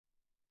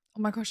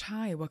Oh my gosh,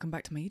 hi, welcome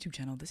back to my YouTube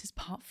channel. This is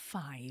part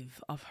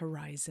 5 of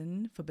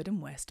Horizon Forbidden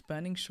West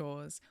Burning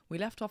Shores. We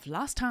left off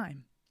last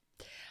time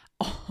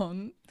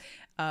on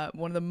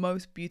one of the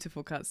most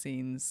beautiful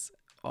cutscenes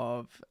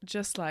of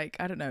just like,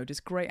 I don't know,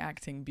 just great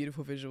acting,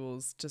 beautiful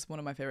visuals, just one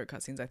of my favorite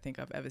cutscenes I think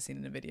I've ever seen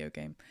in a video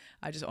game.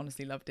 I just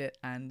honestly loved it,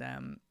 and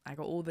I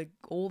got all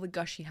the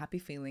gushy happy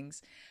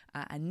feelings,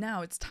 and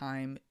now it's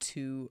time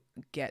to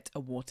get a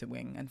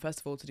Waterwing. And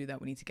first of all, to do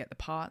that we need to get the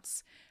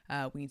parts,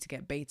 we need to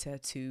get Beta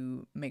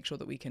to make sure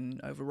that we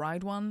can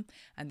override one,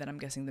 and then I'm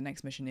guessing the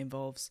next mission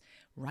involves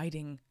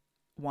riding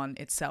one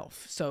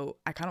itself. So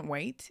I can't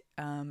wait.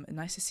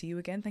 Nice to see you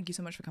again. Thank you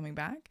so much for coming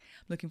back.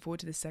 I'm looking forward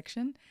to this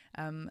section.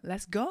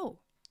 Let's go.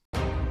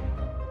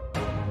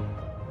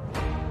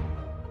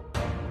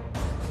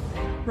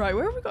 Right,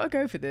 where have we got to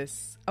go for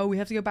this? Oh, we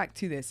have to go back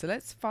to this. So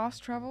let's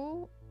fast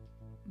travel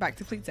back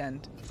to Fleet's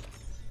End.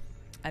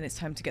 And it's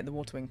time to get the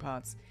Waterwing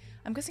parts.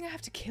 I'm guessing I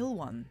have to kill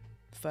one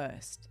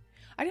first.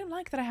 I don't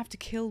like that I have to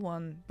kill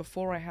one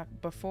before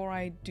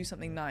I do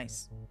something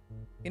nice.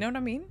 You know what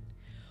I mean?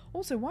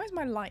 Also, why is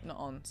my light not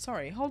on?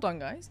 Sorry, hold on,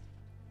 guys.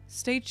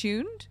 Stay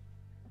tuned.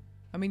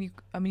 I mean,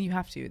 you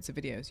have to. It's a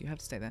video, so you have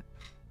to stay there.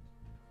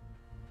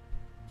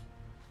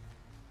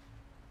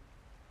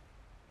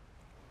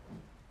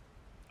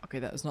 Okay,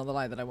 that was not the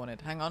light that I wanted.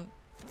 Hang on.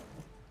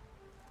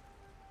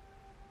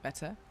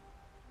 Better.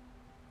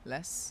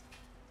 Less.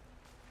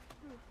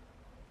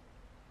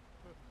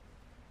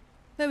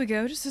 There we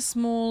go. Just a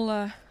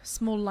small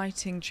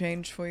lighting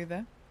change for you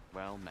there.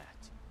 Well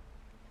met.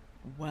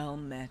 Well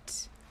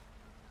met.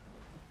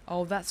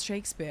 Oh, that's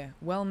Shakespeare.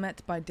 Well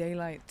met by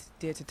daylight,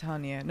 dear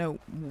Titania. No,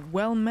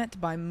 well met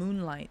by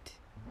moonlight,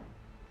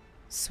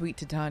 sweet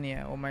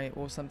Titania,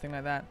 or something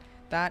like that.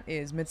 That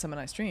is Midsummer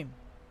Night's Dream.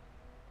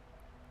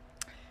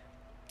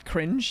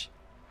 Cringe.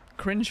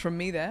 Cringe from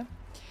me there.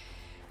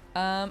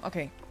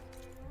 Okay.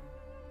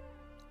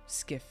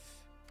 Skiff.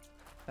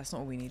 That's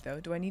not what we need, though.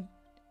 Do I need...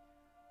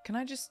 Can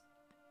I just...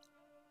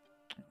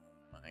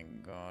 Oh my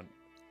god.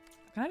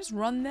 Can I just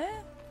run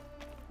there?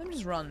 Let me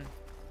just run.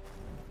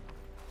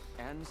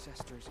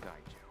 Ancestors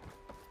guide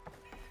you.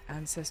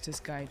 Ancestors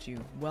guide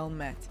you. Well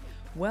met.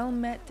 Well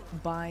met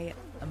by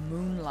a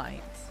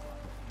moonlight,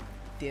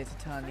 dear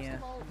Titania.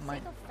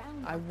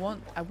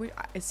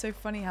 It's so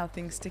funny how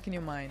things stick in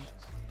your mind.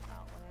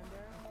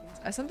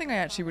 Something I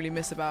actually really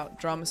miss about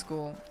drama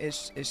school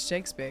is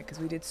Shakespeare, because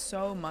we did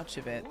so much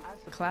of it.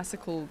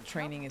 Classical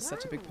training is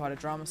such a big part of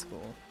drama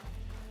school.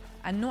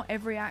 And not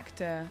every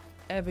actor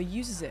ever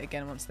uses it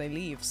again once they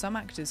leave. Some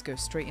actors go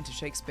straight into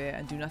Shakespeare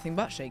and do nothing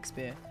but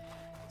Shakespeare.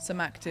 Some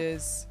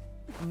actors,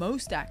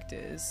 most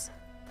actors,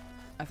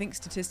 I think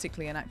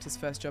statistically an actor's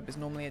first job is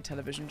normally a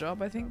television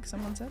job, I think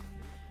someone said.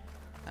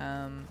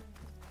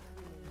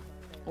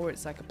 Or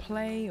it's like a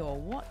play, or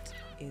what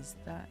is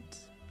that?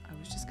 I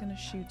was just gonna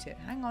shoot it.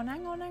 Hang on,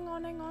 hang on, hang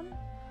on, hang on.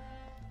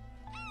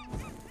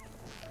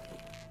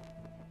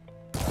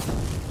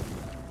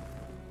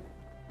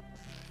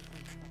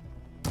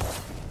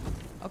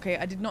 Okay,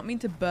 I did not mean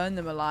to burn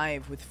them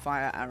alive with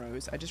fire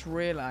arrows. I just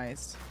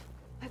realized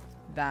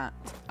that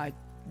I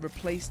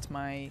replaced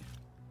my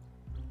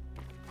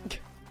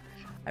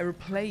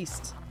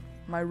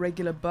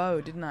regular bow,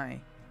 didn't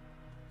I?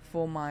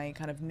 For my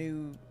kind of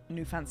new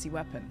fancy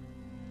weapon.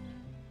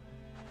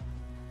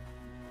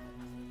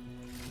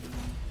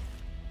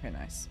 Okay,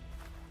 nice.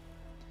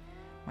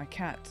 My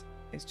cat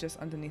is just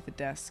underneath the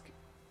desk.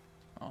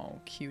 Oh,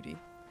 cutie.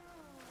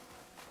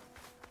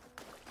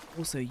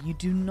 Also, you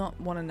do not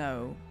want to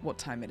know what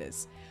time it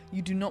is.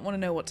 You do not want to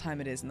know what time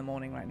it is in the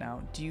morning right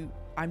now.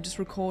 I'm just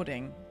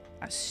recording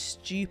at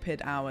stupid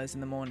hours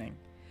in the morning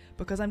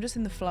because I'm just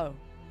in the flow.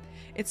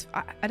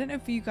 I don't know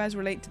if you guys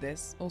relate to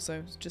this. Also,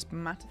 it's just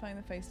mattifying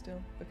the face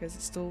still because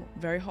it's still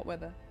very hot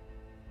weather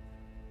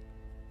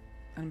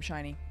and I'm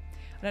shiny.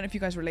 I don't know if you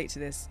guys relate to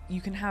this.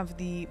 You can have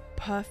the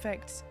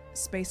perfect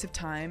space of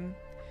time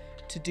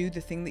to do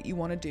the thing that you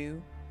want to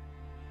do,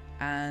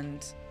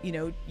 and you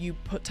know, you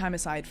put time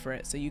aside for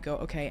it. So you go,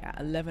 okay,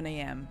 at 11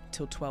 a.m.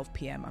 till 12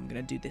 p.m. I'm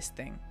gonna do this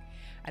thing,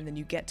 and then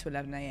you get to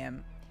 11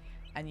 a.m.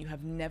 and you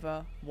have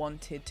never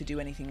wanted to do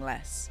anything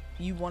less.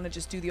 You want to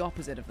just do the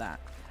opposite of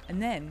that,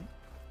 and then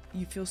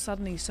you feel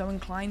suddenly so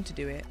inclined to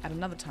do it at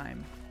another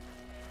time.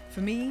 For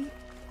me,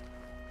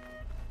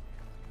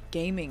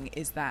 gaming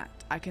is that.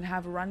 I can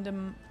have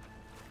random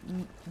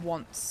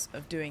wants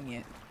of doing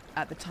it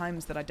at the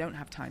times that I don't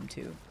have time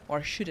to, or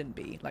I shouldn't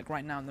be, like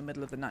right now in the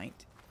middle of the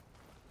night.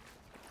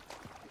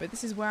 But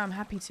this is where I'm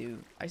happy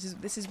to.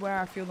 This is where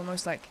I feel the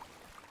most like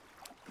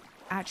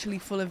actually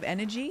full of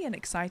energy and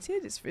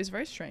excited. It's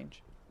very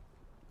strange.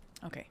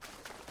 Okay.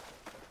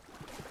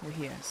 We're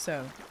here,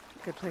 so.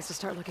 Good place to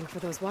start looking for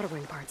those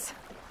Waterwing parts.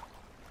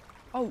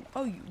 Oh,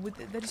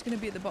 they're just going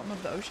to be at the bottom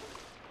of the ocean?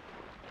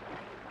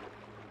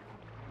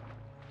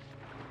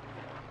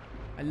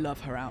 I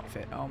love her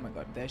outfit. Oh my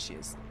god, there she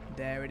is.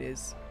 There it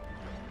is.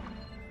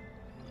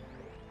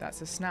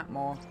 That's a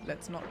Snapmore.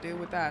 Let's not deal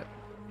with that.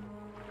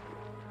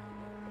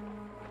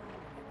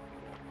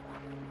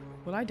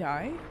 Will I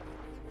die?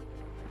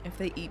 if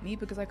they eat me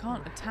because I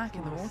can't attack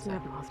in the water.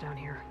 Snap laws down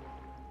here.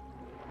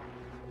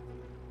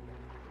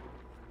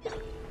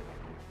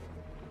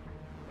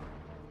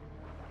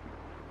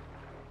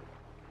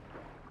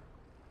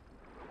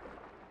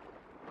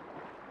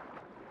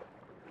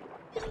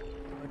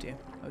 Oh dear,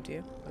 oh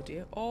dear, oh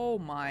dear. Oh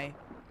my.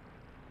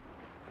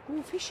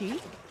 Ooh, fishy.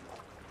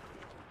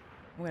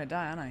 I'm gonna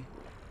die, aren't I?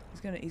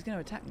 He's gonna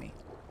attack me.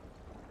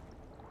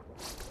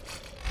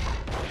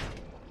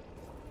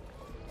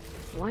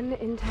 One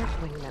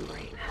intact wing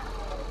membrane.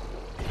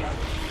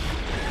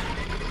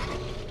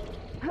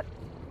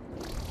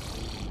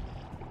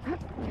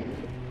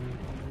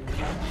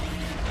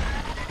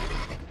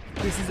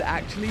 This is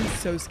actually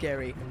so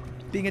scary.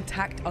 Being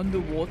attacked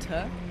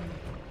underwater.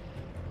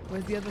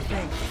 Where's the other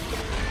thing?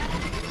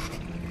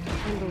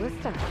 And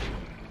ballista.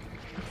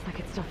 Looks like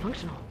it's still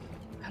functional.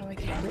 How do I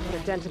get They it? put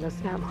a dent in those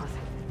snap laws.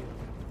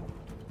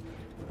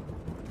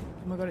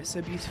 Oh my god, it's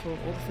so beautiful.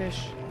 All the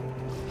fish.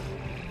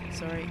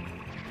 Sorry.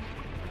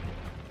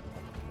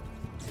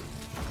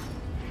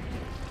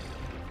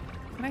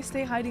 Can I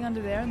stay hiding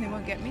under there and they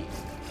won't get me?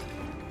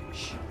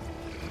 Shh.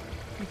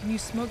 You can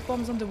use smoke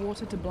bombs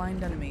underwater to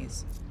blind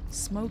enemies.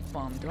 Smoke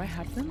bomb. Do I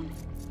have them?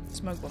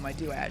 Smoke bomb, I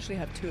do. I actually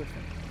have 2 of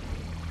them.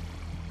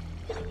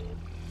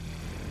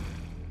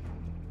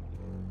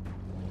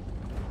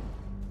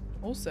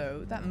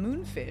 Also, that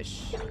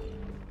moonfish.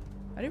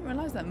 I didn't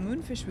realize that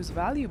moonfish was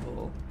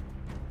valuable.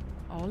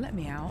 Oh, let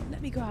me out.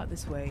 Let me go out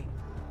this way.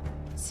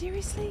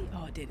 Seriously?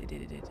 Oh, it did.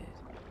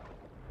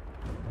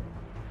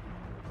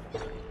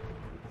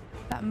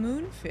 That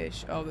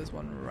moonfish. Oh, there's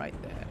one right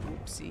there.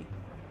 Oopsie.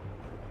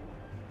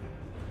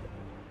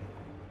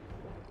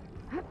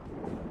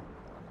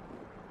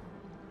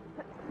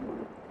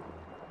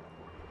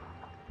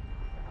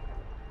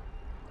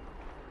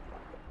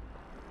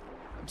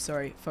 I'm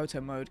sorry. Photo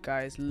mode,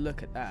 guys.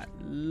 Look at that.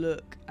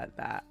 Look at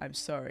that. I'm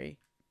sorry.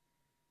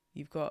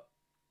 You've got...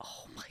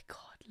 Oh my god.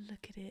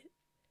 Look at it.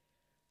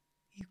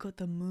 You've got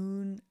the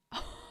moon.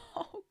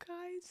 Oh,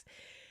 guys.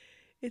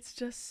 It's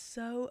just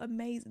so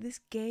amazing. This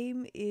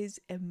game is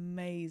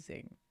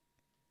amazing.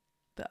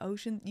 The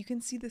ocean, you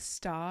can see the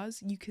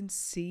stars. You can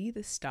see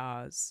the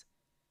stars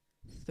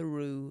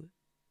through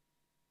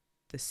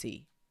the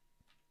sea.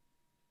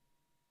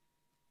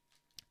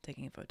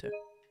 Taking a photo.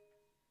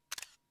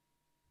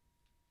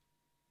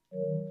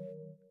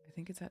 I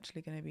think it's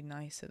actually going to be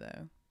nicer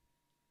though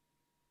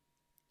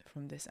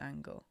from this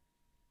angle.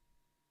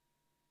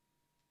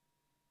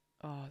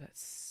 Oh,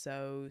 that's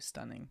so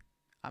stunning.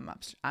 I'm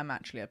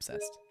actually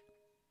obsessed.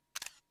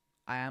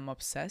 I am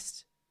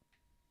obsessed.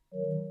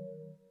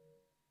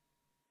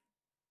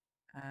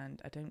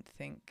 And I don't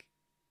think...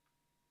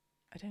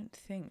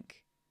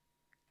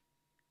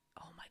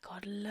 Oh my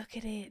god, look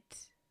at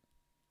it.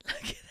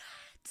 Look at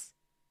that.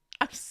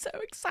 I'm so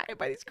excited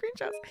by these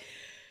screenshots.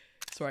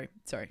 Sorry,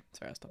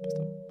 I'll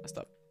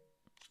stop.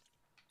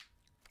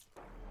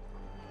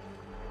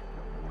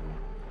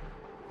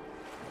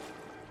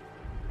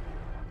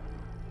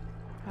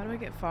 How do I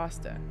get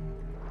faster?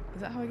 Is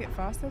that how I get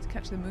faster? To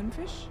catch the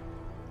moonfish?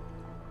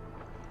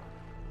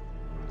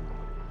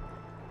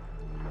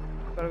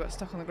 God, I got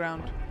stuck on the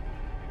ground.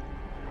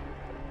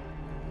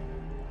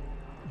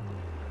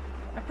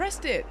 I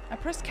pressed it! I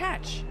pressed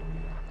catch!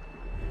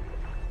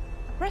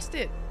 I pressed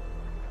it!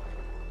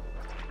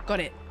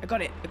 Got it! I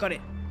got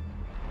it!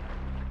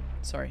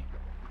 Sorry.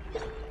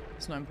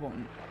 It's not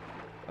important.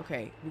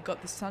 Okay, we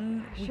got the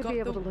sun. We Should got be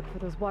able to look for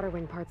those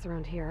Waterwing parts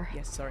around here.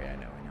 Yes, sorry, I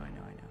know.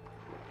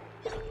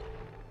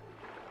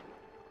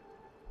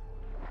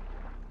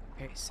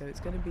 Okay, so it's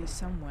gonna be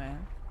somewhere.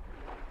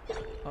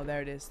 Oh,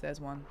 there it is.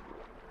 There's one.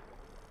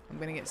 I'm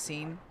gonna get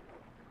seen.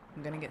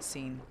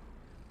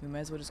 We may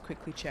as well just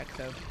quickly check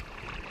though.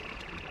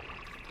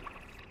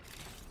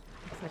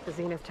 Looks like the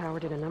Zenith Tower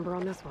did a number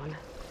on this one.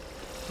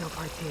 No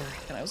parts here.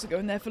 Can I also go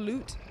in there for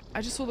loot?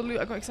 I just saw the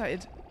loot. I got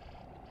excited.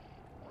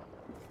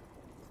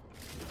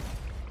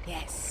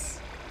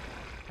 Yes.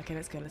 Okay,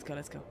 let's go. Let's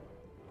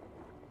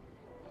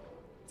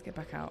get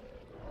back out.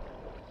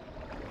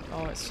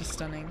 Oh, it's just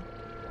stunning.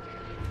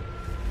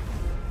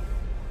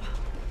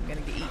 I'm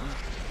gonna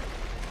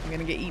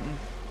get eaten.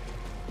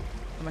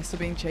 Am I still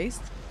being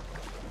chased?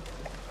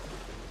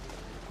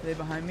 Are they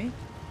behind me?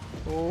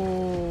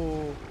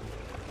 Oh.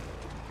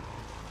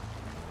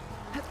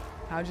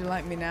 How'd you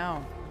like me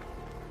now?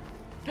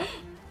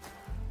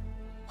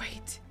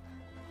 Wait.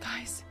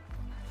 Guys.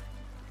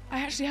 I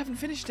actually haven't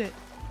finished it.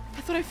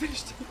 I thought I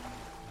finished it.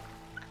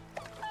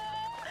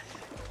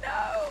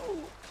 No.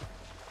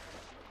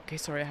 Okay,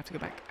 sorry. I have to go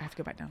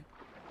back down.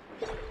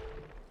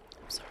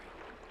 I'm sorry.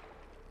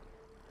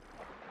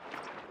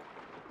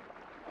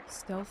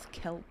 Stealth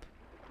kelp.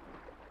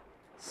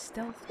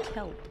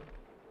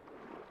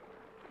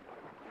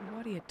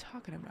 What are you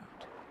talking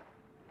about?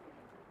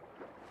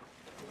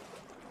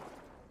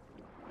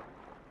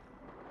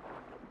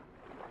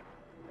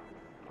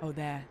 Oh,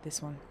 there.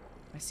 This one.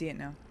 I see it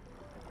now.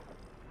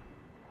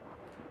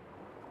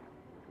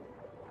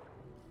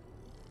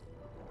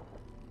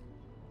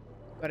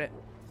 Got it.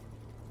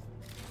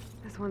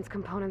 This one's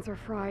components are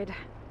fried.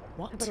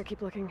 What? I better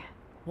keep looking.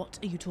 What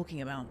are you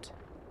talking about?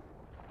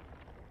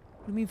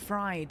 What do you mean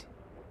fried?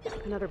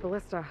 Another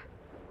ballista.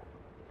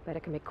 Bet I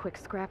can make quick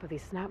scrap of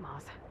these snap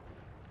moths.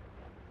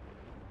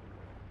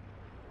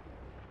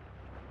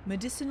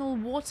 Medicinal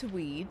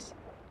waterweed?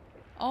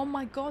 Oh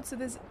my god, so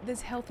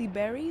there's healthy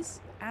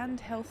berries and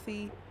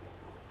healthy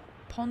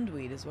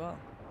pondweed as well.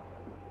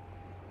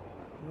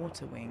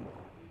 Waterwing.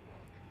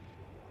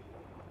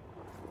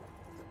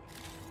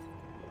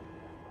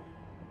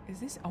 Is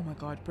this? Oh my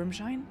god,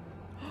 brimshine?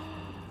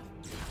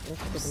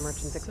 Let's get the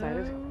merchants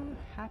excited. So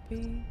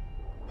happy.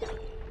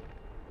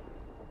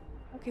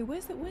 Okay,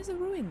 where's the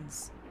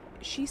ruins?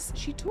 She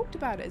talked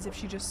about it as if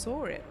she just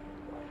saw it,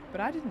 but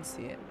I didn't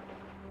see it.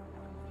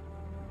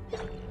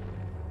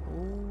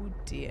 Oh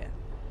dear.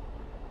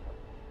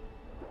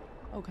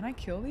 Oh, can I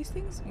kill these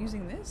things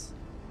using this?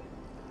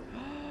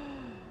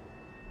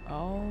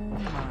 Oh my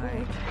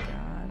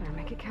god. Better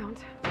make it count.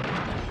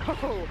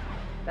 Oh,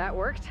 that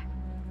worked.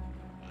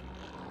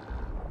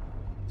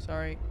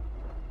 Sorry.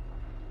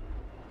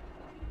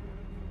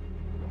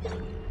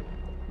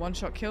 One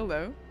shot kill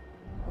though.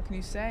 What can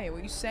you say? What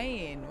are you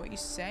saying? What are you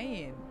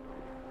saying?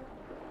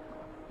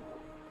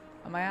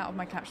 Am I out of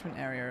my catchment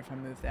area if I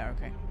move there?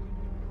 Okay.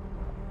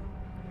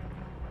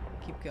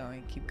 Keep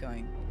going, keep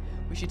going.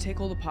 We should take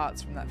all the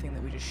parts from that thing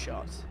that we just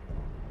shot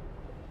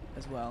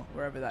as well,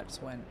 wherever that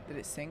just went. Did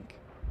it sink?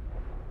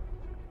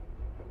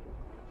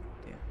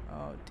 Dear.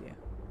 Oh dear.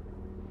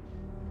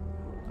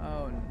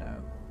 Oh no.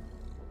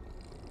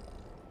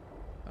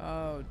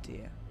 Oh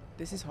dear.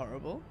 This is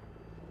horrible.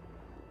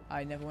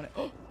 I never want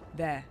to. Oh!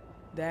 There.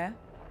 There.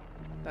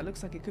 That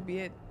looks like it could be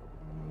it.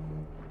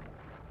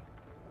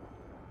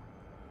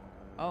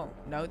 Oh,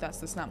 no, that's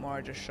the snap more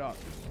I just shot.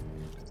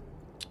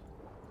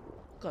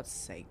 God's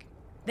sake.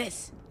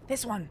 This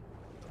one.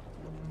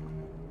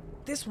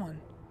 This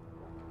one.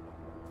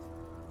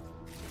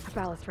 A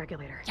ballast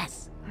regulator.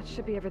 Yes. That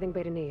should be everything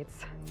Beta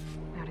needs.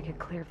 Now to get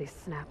clear of these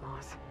snap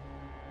moths.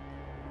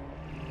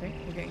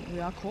 Okay, we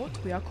are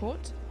caught. We are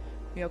caught.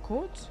 We are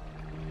caught.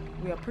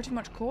 We are pretty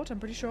much caught, I'm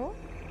pretty sure.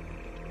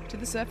 To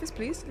the surface,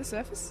 please. To the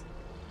surface.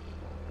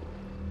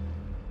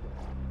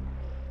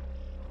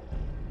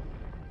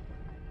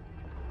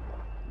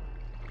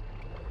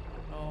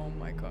 Oh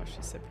my gosh,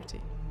 she's so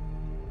pretty.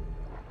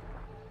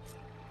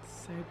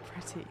 So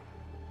pretty.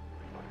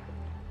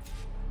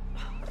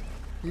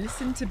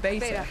 Listen to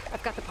Beta. Beta,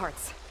 I've got the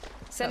parts.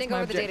 Sending That's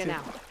my over the data now.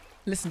 objective.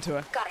 Listen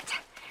to her. Got it.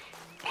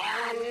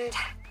 And...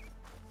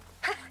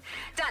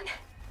 done.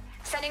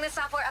 Sending the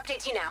software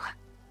update to you now.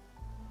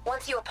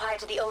 Once you apply it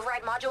to the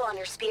override module on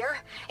your spear,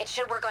 it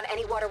should work on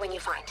any Waterwing you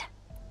find.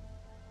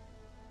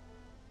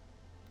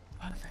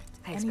 Perfect.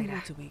 Thanks, Any Beta.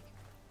 water week.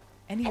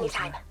 Any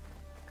Anytime. water.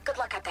 Good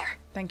luck out there.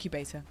 Thank you,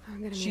 Beta.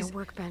 I'm gonna need a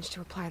workbench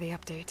to apply the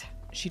update.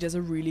 She does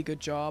a really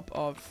good job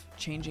of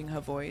changing her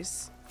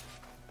voice.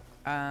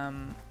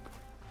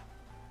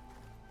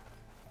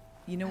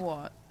 You know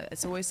what?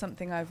 It's always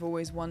something I've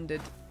always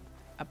wondered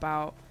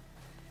about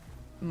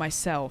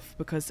myself,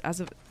 because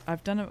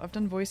I've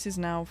done voices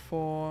now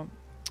for,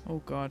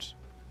 oh god,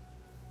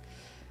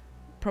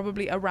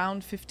 probably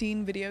around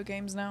 15 video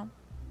games now,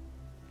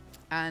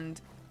 and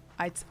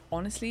I'd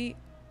honestly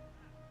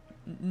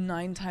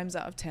 9 times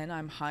out of 10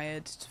 I'm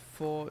hired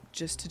for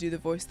just to do the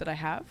voice that I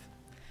have,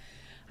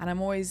 and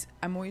I'm always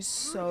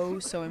so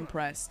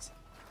impressed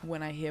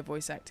when I hear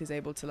voice actors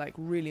able to like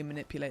really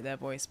manipulate their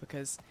voice,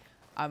 because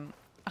I'm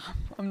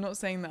not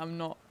saying that I'm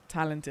not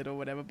talented or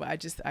whatever, but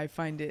I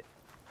find it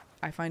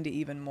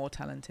even more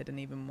talented and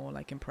even more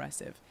like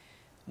impressive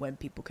when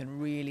people can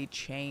really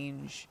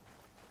change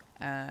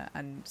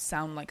and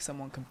sound like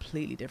someone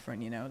completely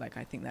different, you know? Like,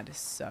 I think that is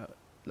so,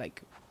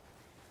 like,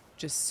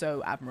 just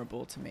so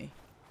admirable to me,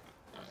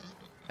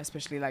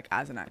 especially like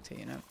as an actor,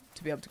 you know,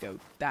 to be able to go,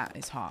 that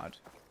is hard,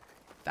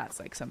 that's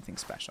like something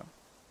special.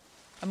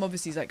 I'm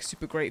obviously like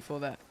super grateful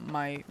that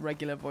my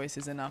regular voice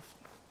is enough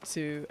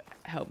to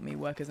help me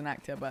work as an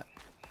actor, but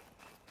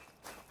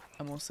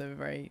I'm also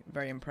very,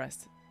 very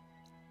impressed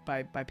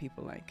by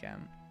people like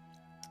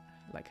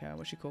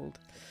what's she called?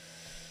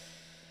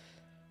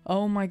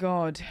 Oh my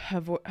god,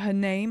 her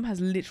name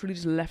has literally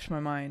just left my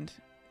mind.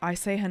 I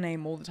say her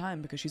name all the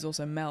time because she's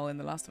also Mel in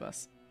The Last of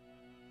Us.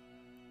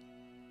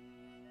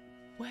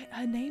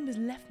 Her name has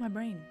left my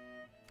brain.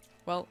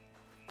 Well,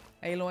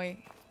 Aloy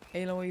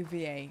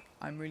VA,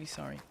 I'm really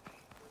sorry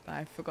that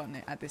I've forgotten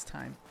it at this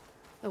time.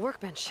 The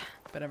workbench.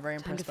 But I'm very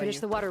Time to impressed by finish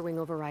you. the Waterwing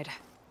override.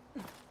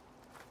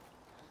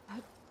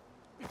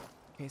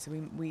 Okay, so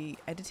we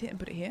edit it and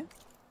put it here.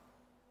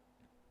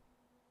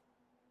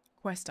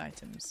 Quest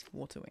items,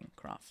 Waterwing,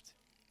 craft.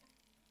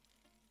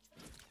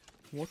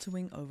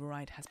 Waterwing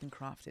override has been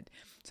crafted.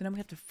 So now we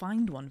have to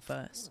find one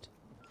first.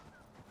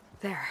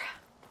 There.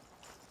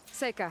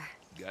 Seyka,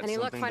 Got any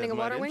luck something finding a that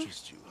might Waterwing?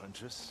 interest you,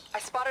 Huntress? I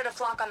spotted a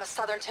flock on the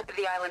southern tip of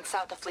the island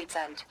south of Fleet's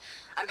End.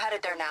 I'm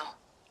headed there now.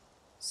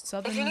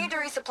 Southern... If you need to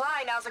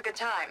resupply, now's a good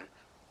time.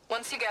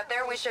 Once you get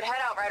there, we should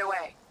head out right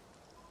away.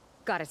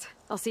 Got it.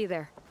 I'll see you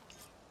there.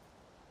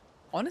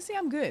 Honestly,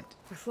 I'm good.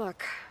 With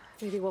luck,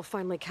 maybe we'll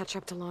finally catch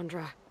up to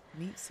Londra.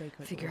 Meet Seyka. at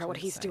the Figure out what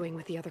Waterwing he's site. doing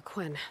with the other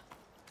Quinn.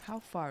 How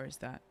far is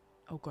that?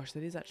 Oh gosh,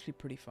 that is actually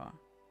pretty far.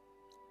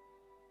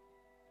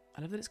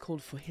 I love that it's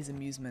called for his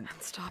amusement.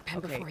 And stop him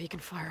Okay. before he can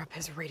fire up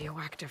his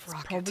radioactive It's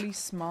rocket. probably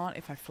smart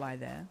if I fly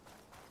there.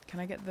 Can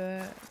I get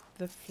the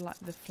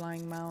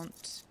flying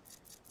mount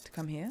to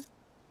come here?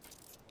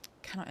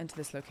 Cannot enter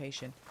this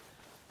location.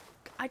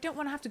 I don't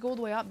want to have to go all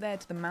the way up there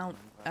to the mount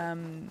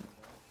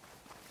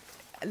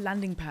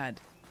landing pad.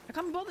 I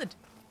can't be bothered.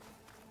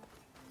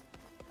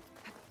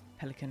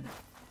 Pelican.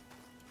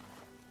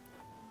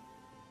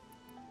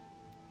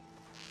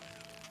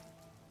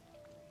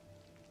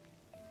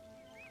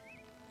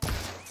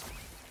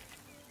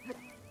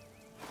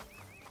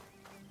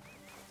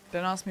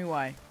 Don't ask me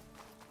why.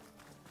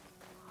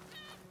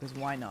 Because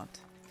why not?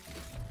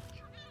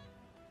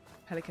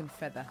 Pelican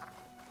feather.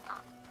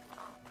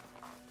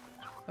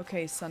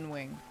 Okay,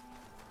 Sunwing.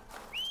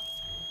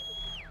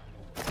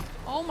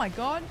 Oh my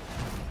god!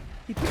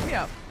 He picked me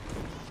up.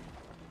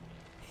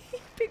 He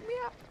picked me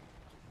up.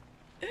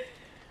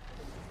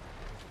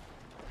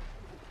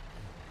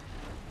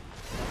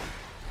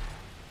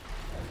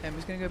 I'm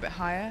just gonna go a bit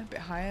higher, bit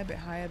higher, bit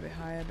higher, bit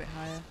higher, bit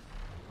higher.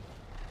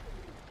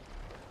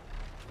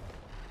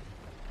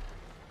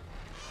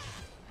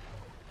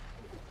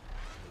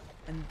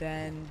 And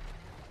then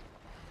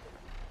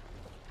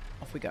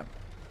off we go.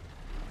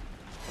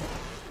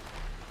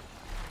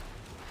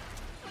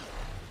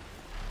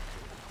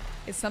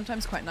 It's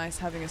sometimes quite nice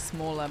having a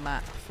smaller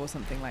map for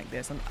something like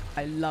this.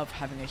 I love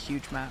having a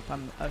huge map.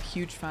 I'm a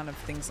huge fan of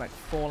things like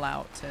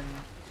Fallout and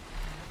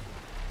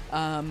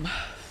I'm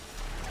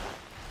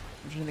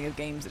trying to think of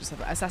games that just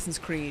have Assassin's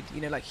Creed,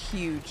 you know, like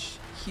huge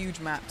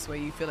maps where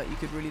you feel like you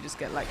could really just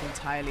get like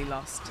entirely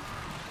lost.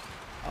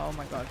 Oh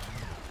my god.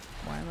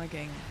 Why am I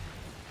getting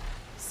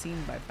seen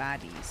by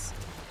baddies?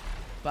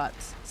 But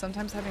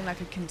sometimes having like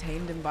a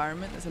contained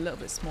environment that's a little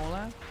bit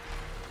smaller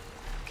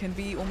can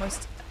be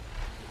almost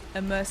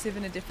immersive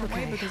in a different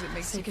way because it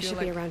makes you Seyka feel should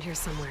like be around here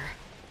somewhere.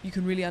 you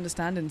can really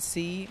understand and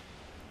see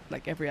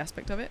like every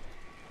aspect of it.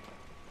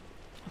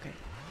 Okay.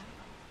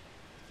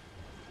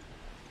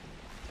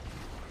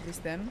 This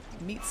them.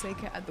 Meet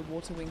Seyka at the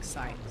Waterwing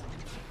site.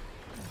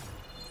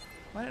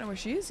 Well, I don't know where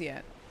she is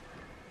yet.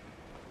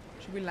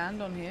 Should we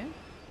land on here?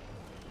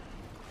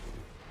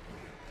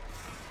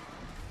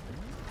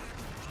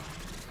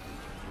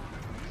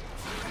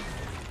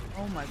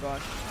 Oh my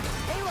gosh.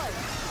 Aloy,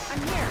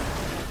 I'm here.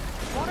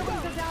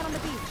 Waterwings are down on the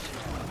beach.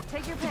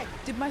 Take your pick.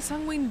 Did my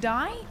Sunwing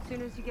die? As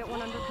soon as you get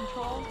one under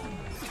control,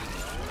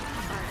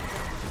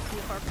 see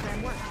if our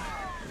plan works.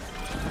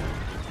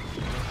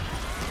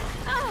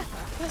 Ah!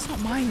 That's not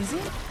mine, is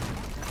it?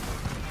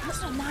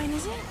 That's not mine,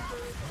 is it?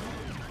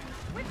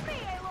 With me,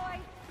 Aloy.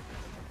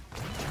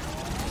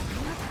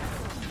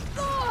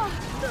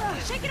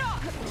 Shake it off!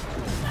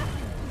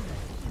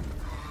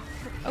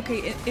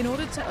 Okay, in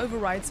order to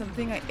override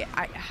something, it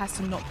has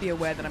to not be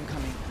aware that I'm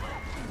coming.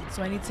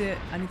 So I need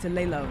to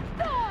lay low.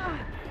 I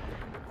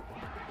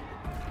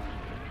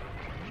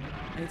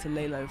need to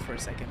lay low for a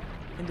second.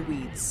 In the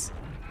weeds.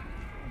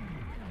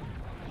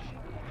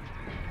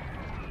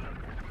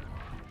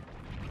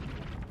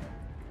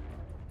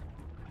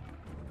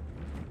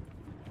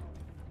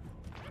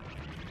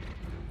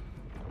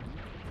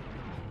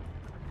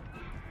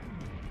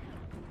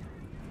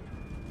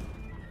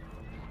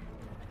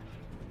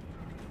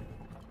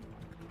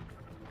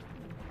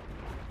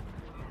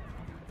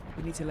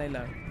 We need to lay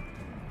low.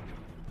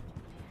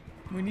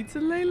 We need to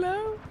lay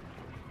low.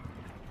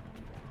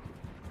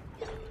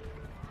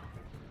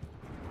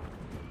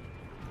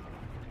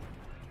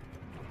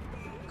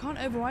 Can't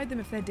override them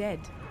if they're dead.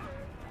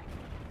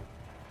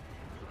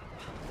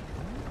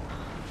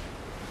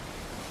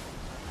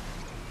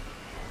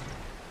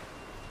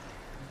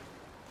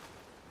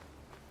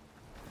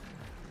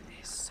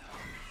 It's so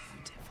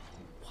beautiful.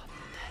 What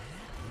the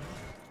hell?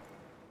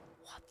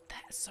 What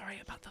the? Sorry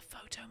about the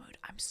photo mode.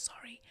 I'm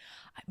sorry.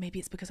 Maybe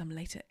it's because I'm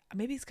late at.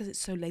 Maybe it's because it's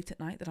so late at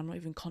night that I'm not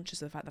even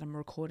conscious of the fact that I'm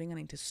recording. I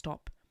need to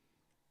stop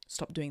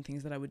doing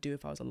things that I would do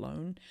if I was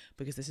alone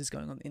because this is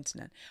going on the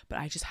internet. But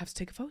I just have to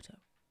take a photo.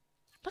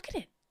 Look at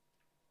it.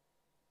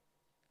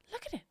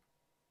 Look at it.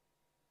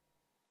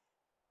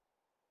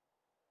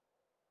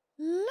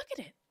 Look at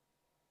it.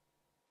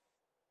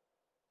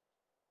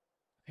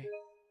 Okay.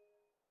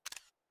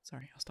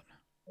 Sorry, I'll stop now.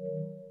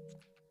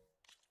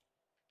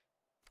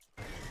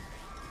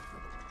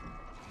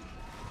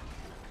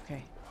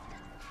 Okay.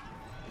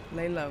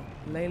 Lay low,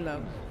 lay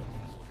low.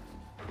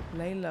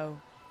 Lay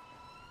low.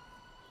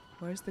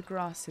 Where's the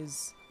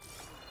grasses?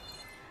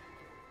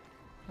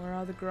 Where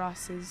are the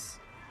grasses?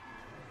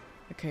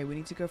 Okay, we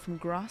need to go from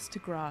grass to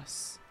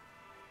grass.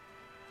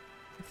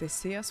 If they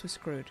see us, we're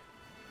screwed.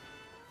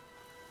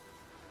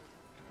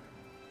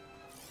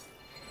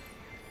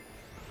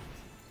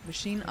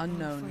 Machine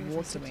unknown,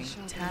 Waterwing.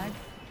 Tag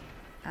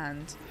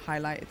and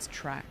highlight its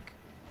track.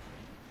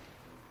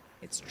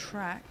 Its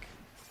track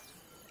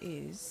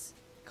is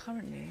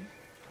currently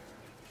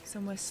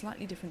somewhere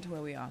slightly different to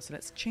where we are. So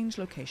let's change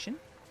location.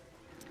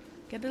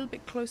 Get a little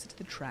bit closer to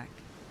the track.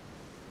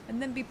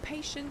 And then be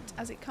patient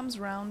as it comes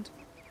round.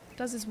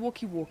 Does his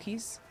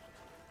walkie-walkies.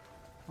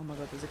 Oh my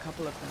god, there's a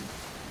couple of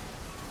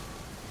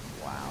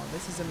them. Wow,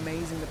 this is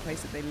amazing, the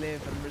place that they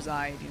live and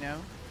reside, you know?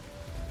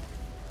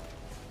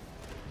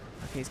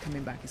 Okay, he's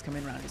coming back. He's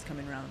coming round. He's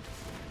coming round.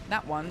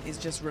 That one is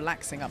just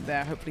relaxing up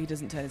there. Hopefully he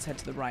doesn't turn his head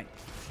to the right.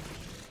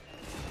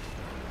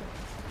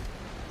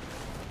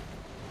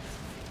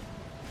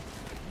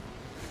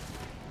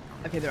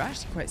 Okay, they're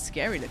actually quite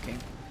scary looking,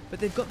 but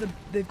they've got the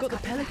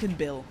pelican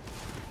bill.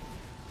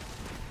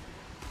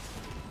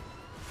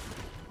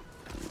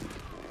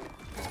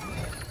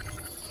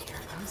 Here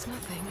comes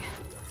nothing.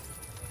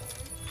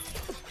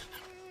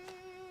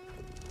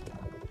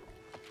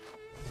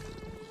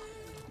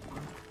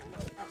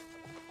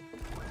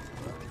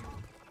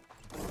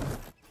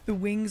 The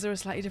wings are a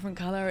slightly different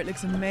color. It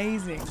looks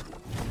amazing.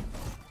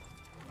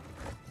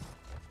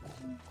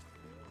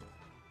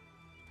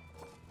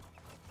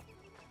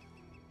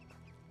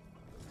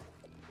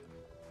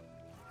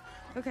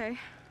 Okay.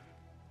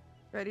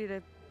 Ready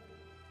to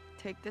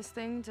take this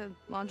thing to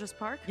Londres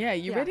Park? Yeah,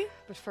 you ready?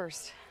 But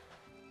first,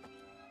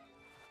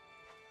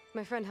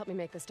 my friend helped me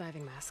make this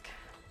diving mask.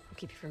 I'll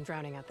keep you from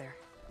drowning out there.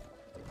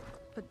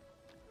 But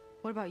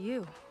what about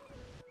you?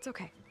 It's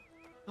okay.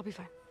 I'll be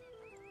fine.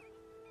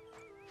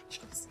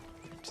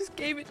 Just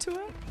gave it to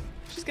her.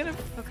 She's gonna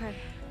Okay.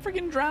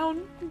 freaking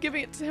drown and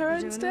giving it to her We're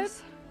doing instead.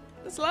 this?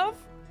 It's love.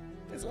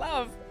 It's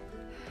love.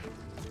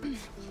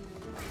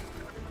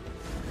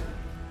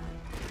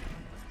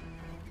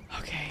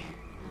 Okay.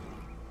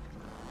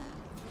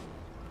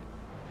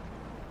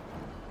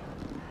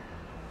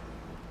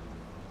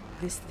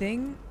 This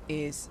thing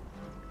is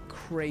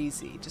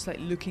crazy. Just like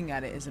looking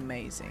at it is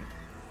amazing.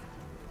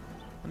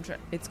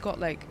 It's got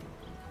like,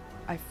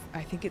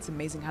 I think it's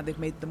amazing how they've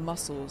made the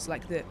muscles,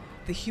 like the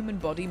human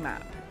body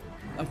map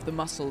of the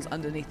muscles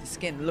underneath the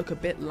skin look a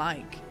bit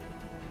like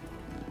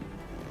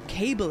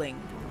cabling,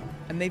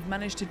 and they've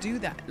managed to do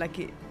that.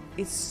 Like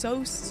it's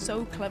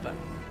so clever.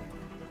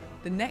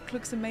 The neck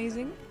looks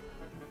amazing,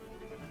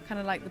 kind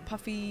of like the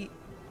puffy,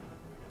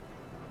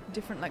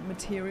 different like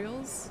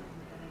materials.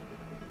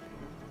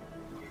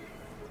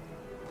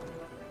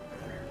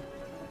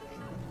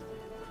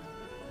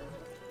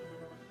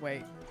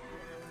 Wait.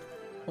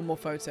 One more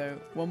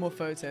photo. One more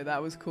photo. That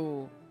was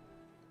cool.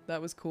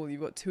 That was cool.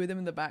 You've got two of them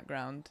in the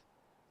background.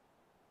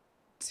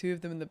 Two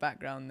of them in the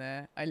background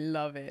there. I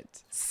love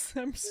it.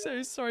 I'm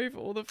so sorry for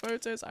all the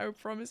photos. I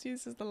promise you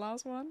this is the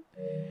last one.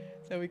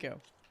 There we go.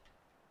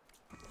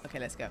 Okay,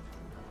 let's go.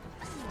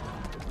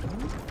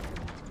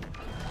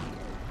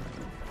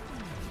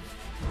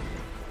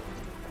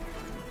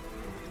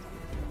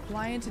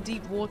 Fly into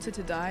deep water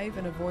to dive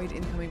and avoid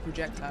incoming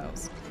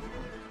projectiles.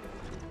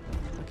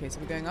 Okay,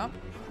 so we're going up.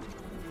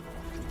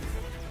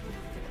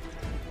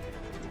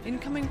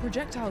 Incoming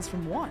projectiles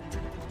from what?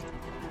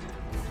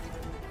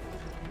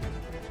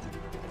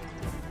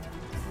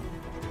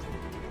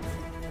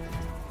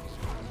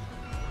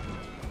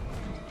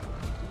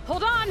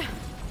 Hold on!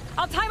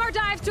 I'll time our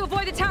dives to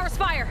avoid the tower's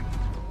fire!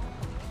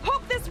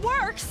 Hope this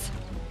works!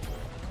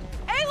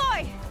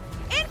 Aloy!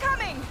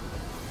 Incoming!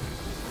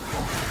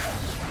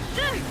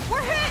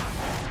 We're hit!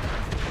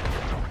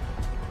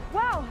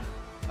 Wow!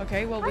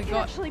 Okay, well we I can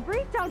got... actually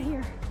breathe down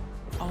here!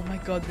 Oh my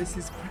god, this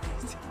is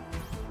crazy.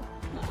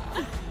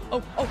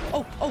 Oh!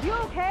 You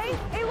okay,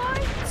 Aloy?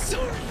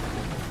 Sorry.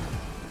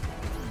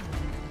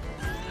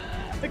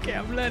 Okay,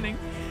 I'm learning.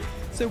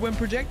 So when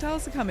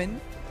projectiles are coming,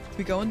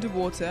 we go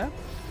underwater.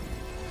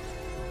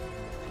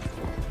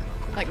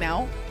 Like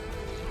now.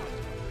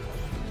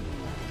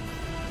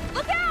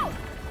 Look out!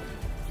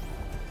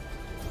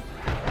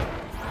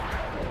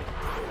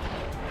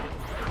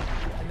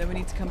 And then we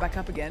need to come back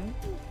up again.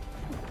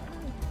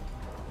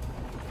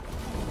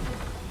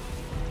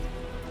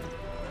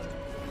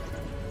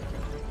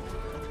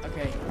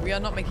 Okay, we are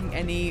not making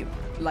any,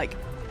 like,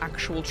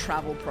 actual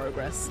travel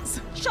progress.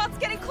 Shot's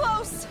getting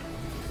close!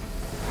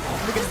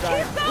 We're gonna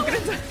die. We're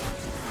gonna die.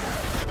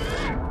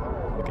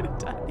 We're gonna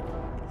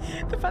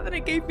die. The fact that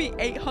it gave me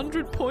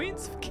 800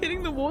 points for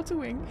killing the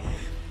Waterwing.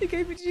 It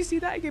gave me, did you see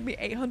that? It gave me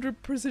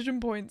 800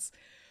 precision points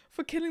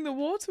for killing the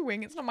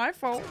Waterwing. It's not my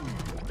fault.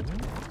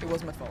 It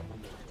was my fault.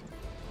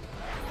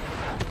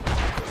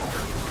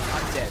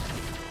 I'm dead.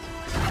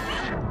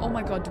 Oh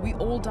my god, do we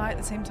all die at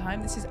the same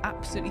time? This is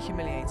absolutely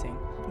humiliating.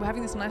 We're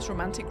having this nice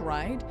romantic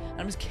ride, and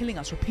I'm just killing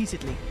us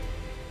repeatedly.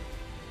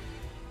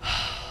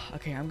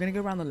 Okay, I'm gonna go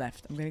around the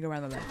left. I'm gonna go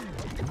around the left.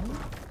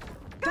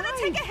 Gonna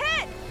take a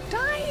hit!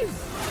 Dive!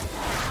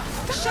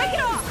 Shake it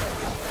off!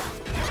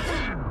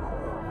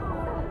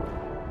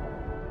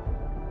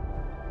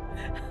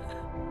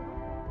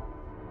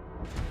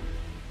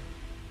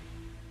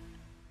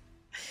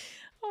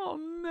 Oh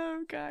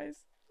no, guys.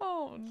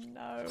 Oh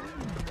no.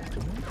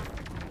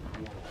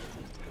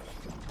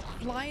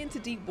 Fly into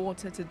deep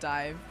water to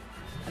dive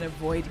and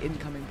avoid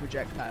incoming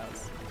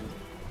projectiles.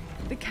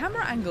 The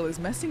camera angle is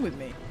messing with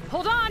me.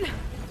 Hold on!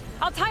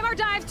 I'll time our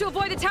dives to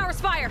avoid the tower's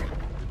fire!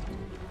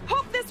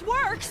 Hope this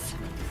works!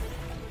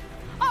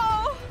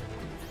 Oh!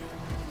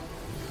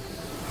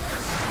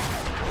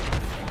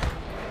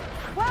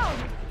 Wow!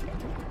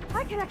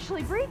 I can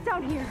actually breathe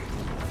down here.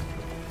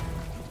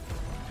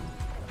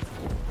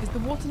 Is the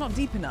water not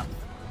deep enough?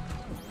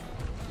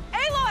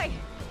 Aloy!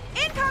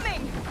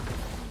 Incoming!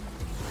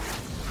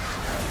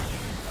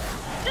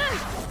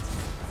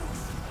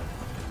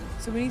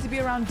 So we need to be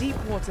around deep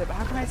water, but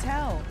how can I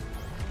tell?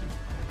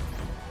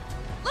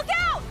 Look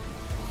out!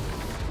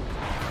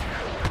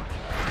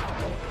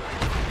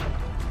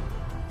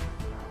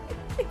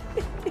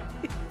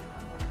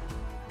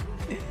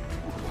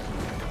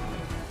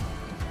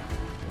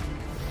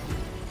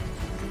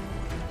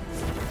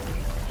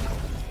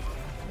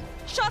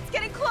 Shot's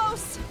getting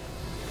close!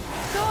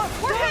 Stop!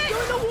 We're Stop! hit!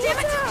 Go in the water! Damn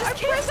it! Just I'm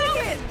keep pressing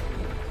moving! it!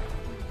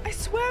 I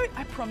swear it!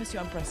 I promise you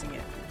I'm pressing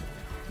it.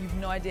 You've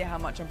no idea how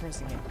much I'm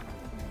pressing it.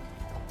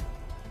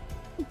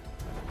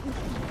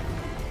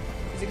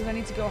 Is it because I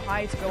need to go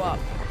high to go up?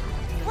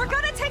 We're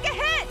gonna take a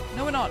hit!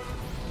 No, we're not.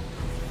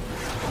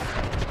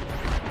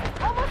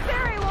 Almost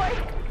there,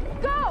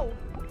 Aloy! Go!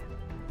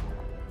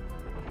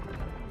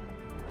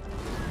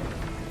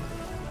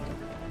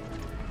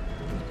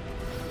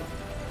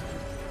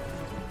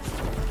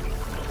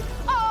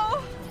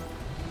 Oh!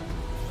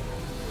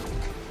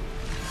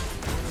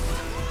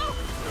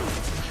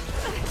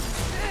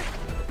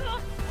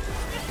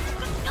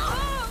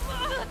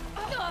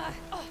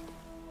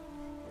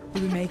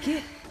 Did we make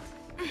it?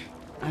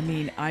 I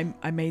mean,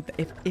 I made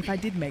if I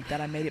did make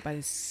that, I made it by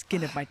the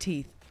skin of my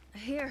teeth.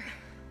 Here.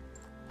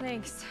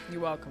 Thanks.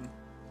 You're welcome.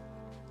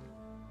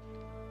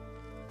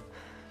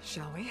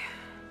 Shall we?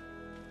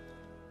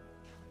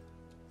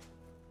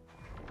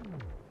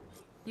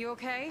 You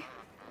okay?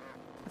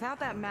 Without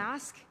that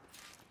mask?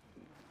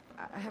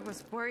 I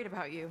was worried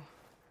about you.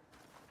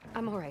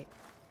 I'm all right.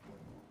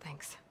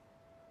 Thanks.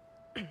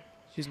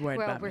 She's worried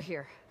Well, about we're me.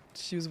 here.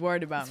 She was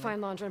worried about Let's me.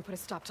 find Laundra and put a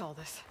stop to all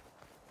this.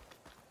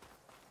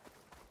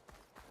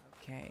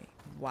 Okay.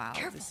 Wow,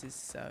 Careful. this is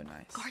so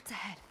nice. Guards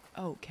ahead.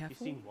 Oh, You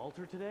careful. seen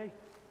Walter today?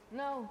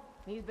 No,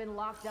 he's been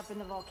locked up in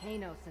the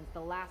volcano since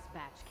the last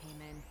batch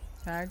came in.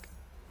 Tag.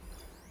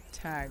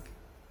 Tag.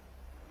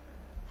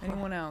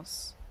 Anyone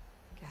else?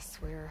 Guess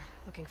we're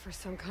looking for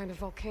some kind of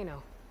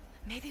volcano.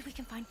 Maybe we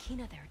can find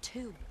Kina there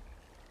too.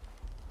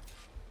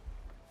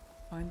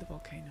 Find the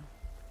volcano.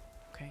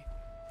 Okay.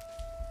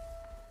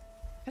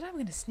 I feel like I'm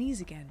gonna sneeze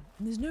again,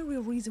 and there's no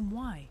real reason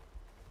why.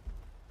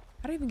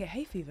 I don't even get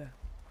hay fever.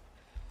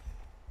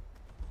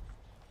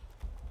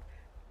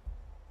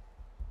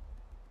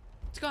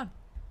 It's gone.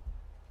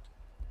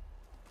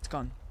 It's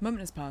gone. Moment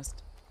has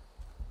passed.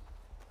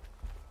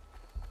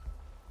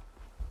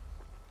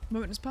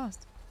 Moment has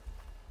passed.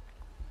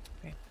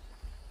 Okay.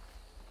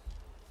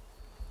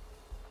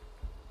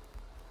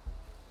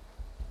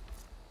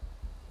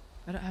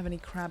 I don't have any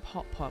crab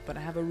hot pot, but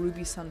I have a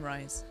ruby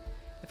sunrise.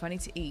 If I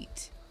need to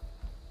eat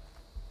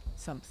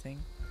something,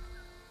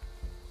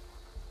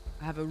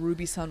 I have a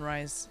ruby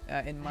sunrise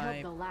in I my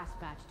hope the last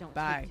batch don't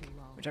bag, take too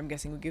long. which I'm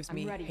guessing gives I'm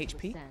me ready to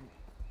HP. ascend.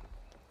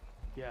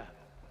 Yeah.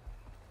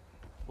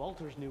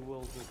 Walter's new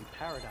world will be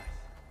paradise.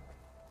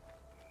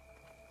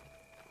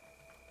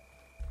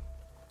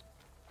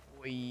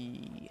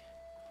 We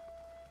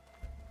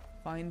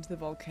find the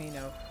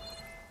volcano.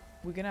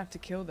 We're gonna have to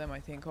kill them, I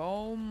think.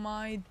 Oh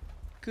my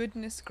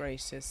goodness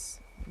gracious!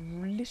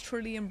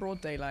 Literally in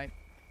broad daylight.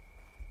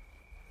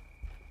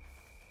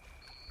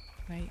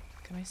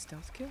 Can I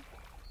stealth kill?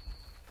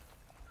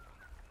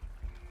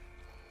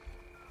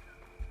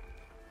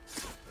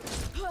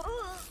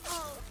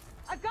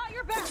 I've got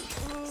your back!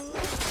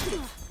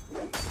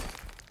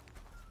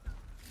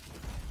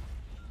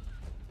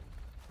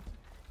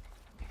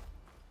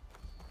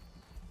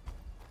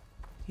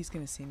 He's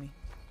gonna see me.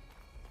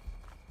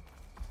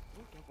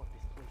 Look at what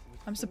this place was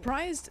I'm for.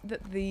 surprised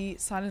that the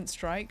silent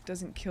strike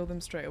doesn't kill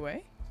them straight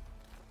away.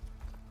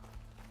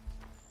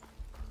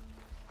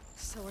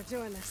 So we're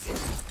doing this.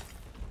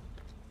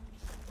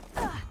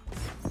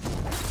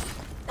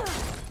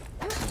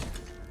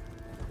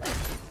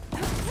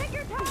 Take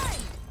your time!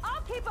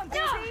 I'll keep them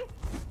busy!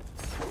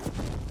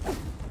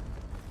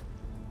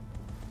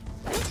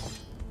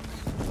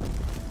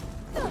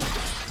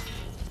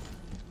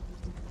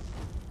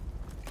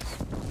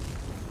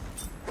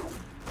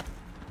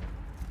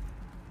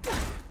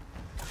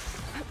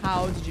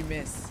 How did you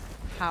miss?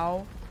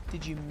 How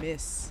did you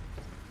miss?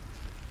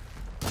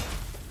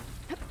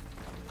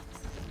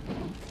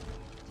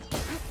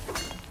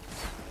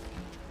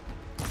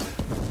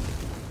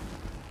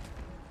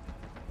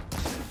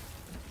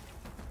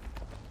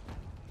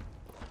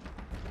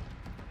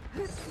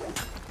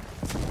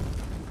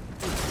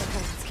 Okay,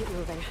 let's keep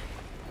moving.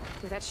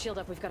 With that shield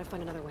up, we've got to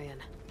find another way in.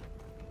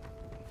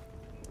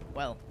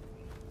 Well,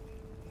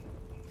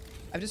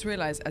 I've just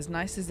realized, as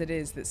nice as it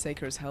is that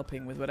Seyka is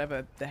helping with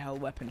whatever the hell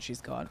weapon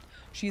she's got,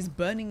 she's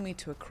burning me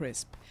to a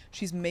crisp.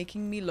 She's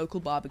making me local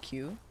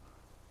barbecue,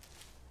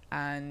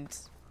 and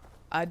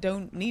I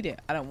don't need it.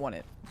 I don't want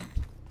it.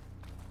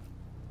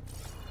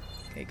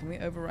 Okay, can we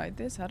override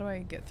this? How do I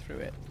get through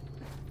it?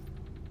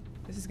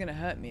 This is gonna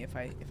hurt me if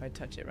I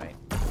touch it, right?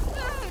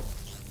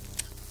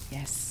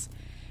 Yes.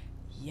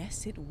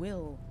 Yes, it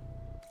will.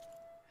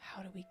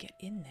 How do we get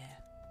in there?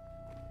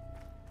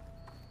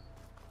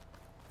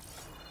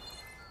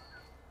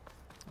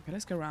 Okay,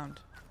 let's go around.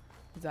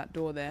 Is that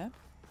door there?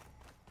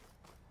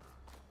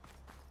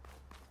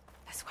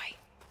 This way.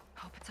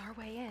 Hope it's our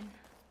way in.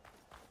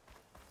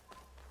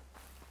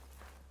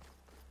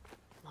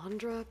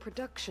 Landra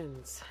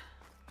Productions.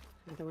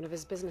 Another one of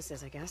his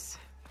businesses, I guess.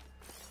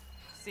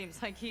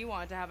 Seems like he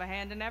wanted to have a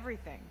hand in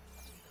everything.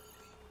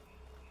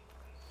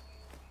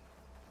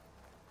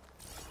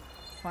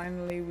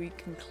 Finally, we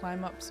can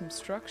climb up some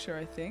structure,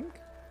 I think.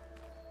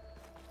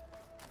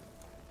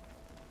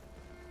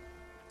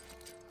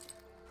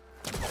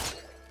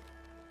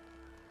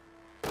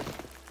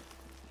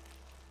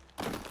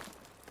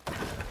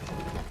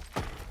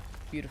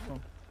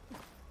 Beautiful.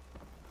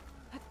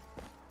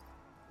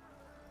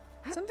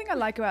 Something I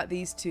like about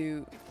these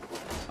two,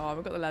 oh,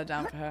 we've got the ladder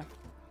down for her,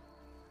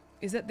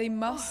 is that they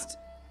must,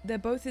 they're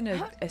both in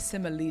a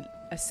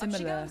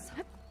similar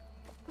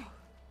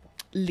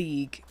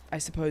league, I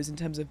suppose, in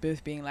terms of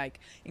both being like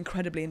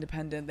incredibly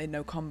independent. They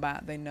know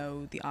combat, they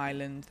know the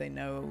island, they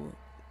know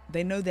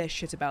their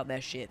shit about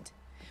their shit.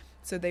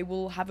 So they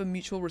will have a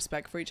mutual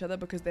respect for each other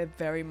because they're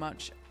very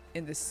much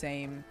in the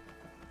same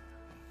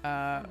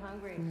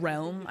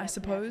realm, I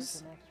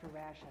suppose.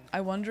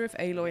 I wonder if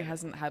Aloy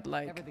hasn't had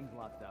like, Everything's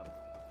locked up.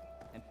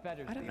 And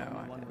Fetter's I don't the only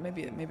know, one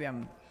maybe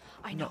I'm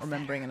not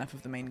remembering enough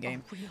of the main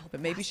game, but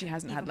maybe she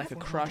hasn't had like a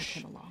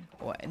crush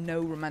or no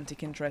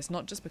romantic interest,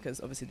 not just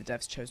because obviously the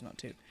devs chose not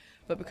to,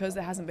 but because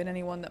there hasn't been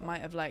anyone that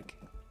might have like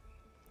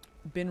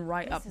been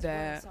right up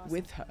there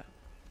with her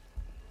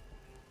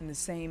in the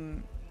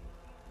same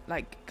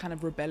like kind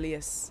of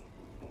rebellious,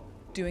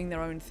 doing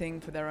their own thing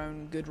for their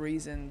own good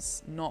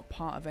reasons, not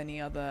part of any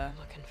other.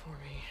 Looking for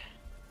me.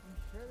 I'm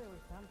sure there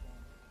was something.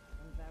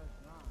 Things I was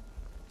wrong.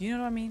 You know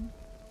what I mean?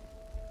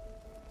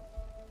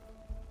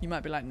 You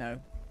might be like, no,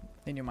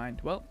 in your mind.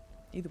 Well,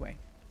 either way,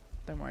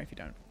 don't worry if you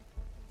don't.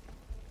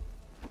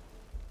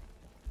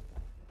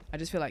 I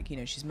just feel like, you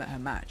know, she's met her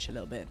match a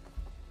little bit.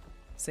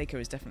 Seyka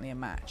is definitely a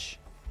match.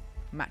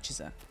 Matches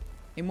her.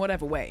 In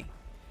whatever way.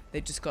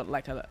 They've just got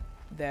like a...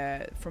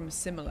 They're from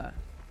similar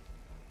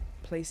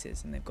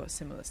places and they've got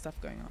similar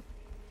stuff going on.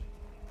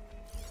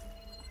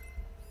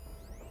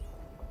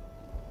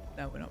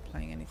 No, we're not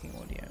playing anything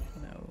audio.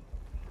 No.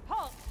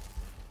 Halt!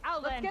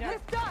 Outlander! Let's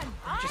get this done!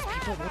 I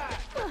have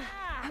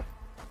her!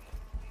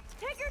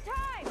 Take your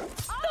time!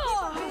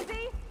 I'll keep her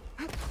busy!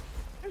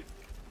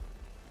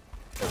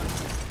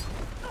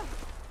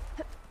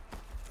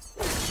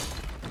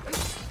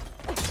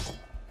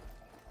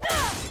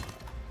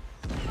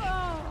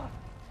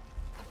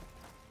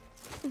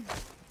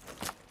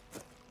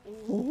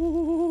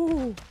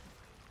 Ooh.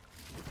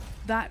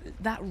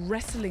 That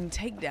wrestling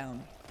takedown.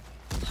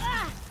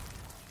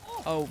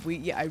 Oh,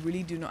 I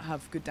really do not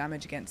have good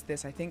damage against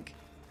this. I think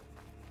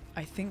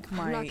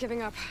I'm not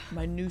giving up.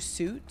 my new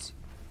suit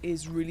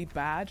is really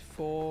bad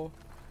for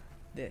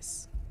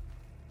this.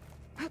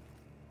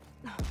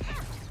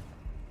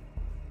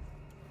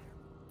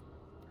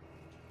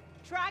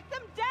 Track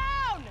them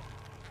down!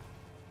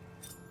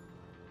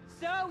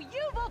 So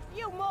you've a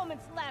few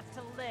moments left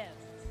to live.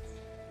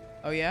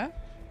 Oh yeah?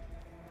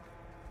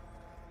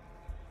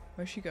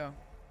 Where'd she go?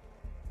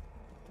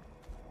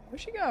 Where'd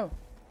she go?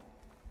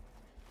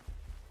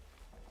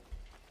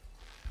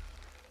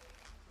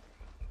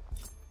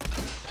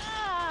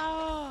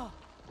 Oh!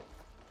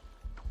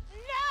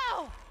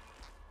 No!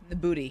 The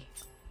booty.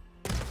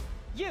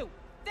 You!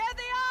 There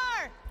they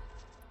are!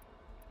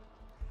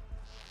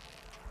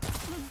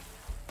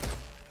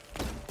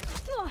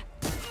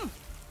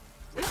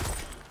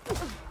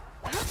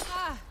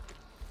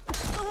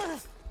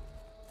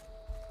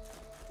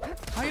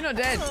 How are you not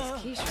dead?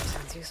 This key sure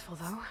sounds useful,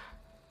 though.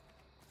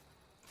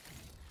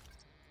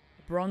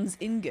 Bronze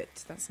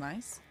ingot. That's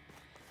nice.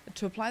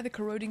 To apply the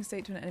corroding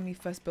state to an enemy,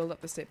 first build up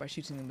the state by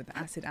shooting them with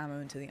acid ammo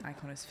until the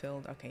icon is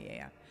filled. Okay,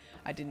 yeah.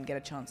 I didn't get a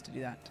chance to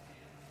do that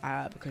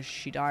because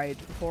she died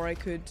before I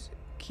could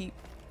keep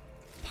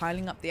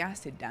piling up the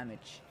acid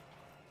damage.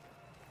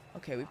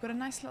 Okay, we've got a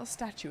nice little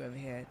statue over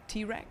here.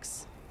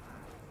 T-Rex.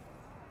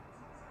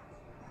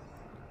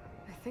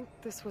 I think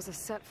this was a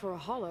set for a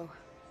hollow.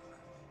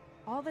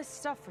 All this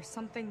stuff for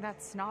something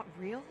that's not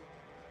real?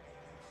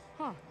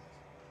 Huh.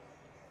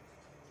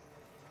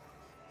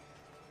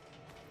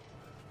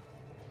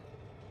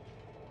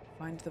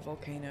 Find the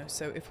volcano.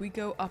 So if we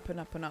go up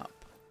and up and up,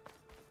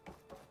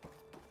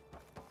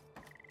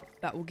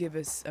 that will give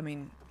us, I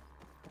mean,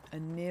 a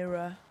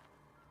nearer,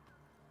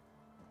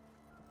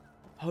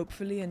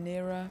 hopefully a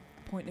nearer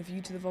point of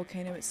view to the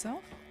volcano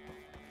itself.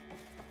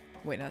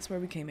 Wait, that's where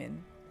we came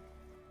in.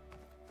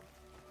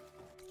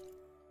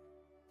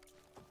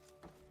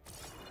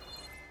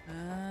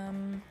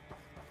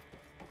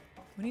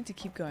 We need to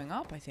keep going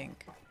up, I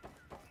think.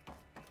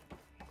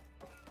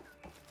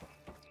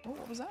 Oh,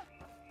 what was that?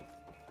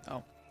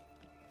 Oh.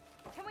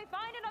 Can we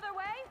find another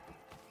way?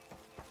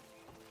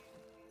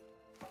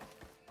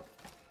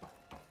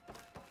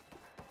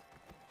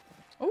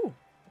 Oh.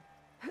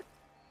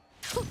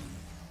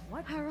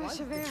 What rush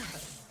of air?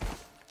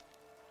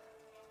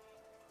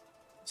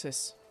 What's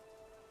this?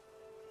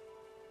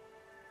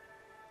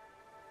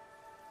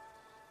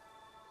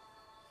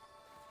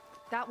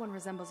 That one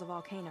resembles a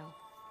volcano.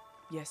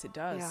 Yes, it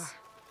does. Yeah.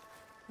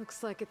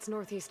 Looks like it's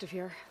northeast of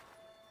here.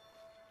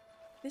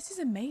 This is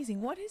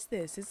amazing. What is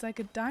this? It's like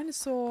a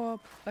dinosaur,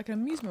 like an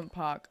amusement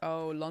park.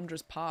 Oh,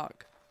 Londra's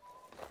Park.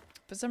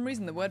 For some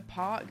reason, the word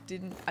park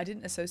I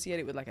didn't associate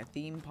it with like a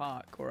theme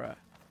park or a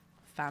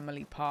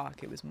family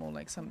park. It was more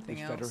like something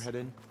else. Better head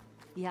in.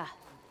 Yeah.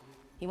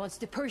 He wants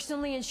to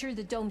personally ensure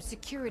the dome's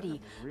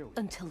security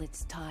until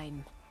it's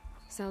time.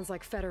 Sounds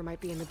like Feder might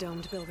be in the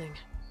domed building.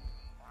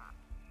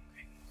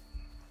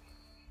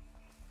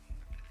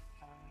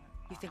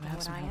 You think I of have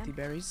what some I healthy am?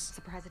 berries.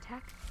 Surprise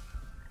attack?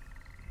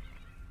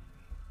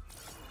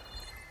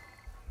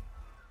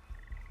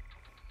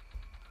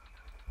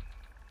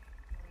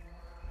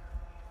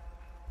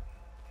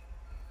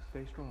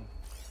 Stay strong.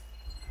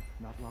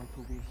 Not long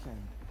till we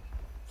ascend.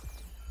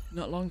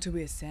 Not long till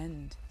we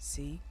ascend.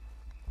 See?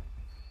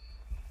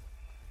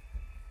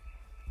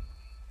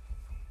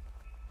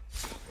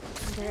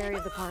 The area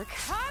of the park.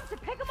 Time to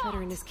pick 'em off!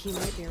 Feder and his key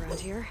might be around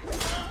here.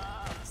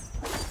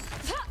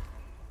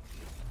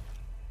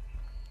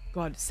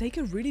 God,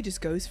 Seyka really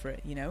just goes for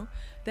it, you know?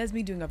 There's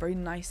me doing a very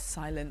nice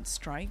silent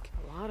strike.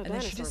 A lot of And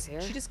then dinosaurs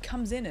here. she just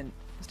comes in and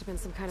Must have been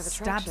some kind of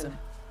stabs attraction. him.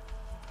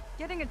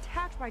 Getting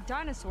attacked by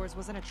dinosaurs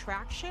was an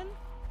attraction?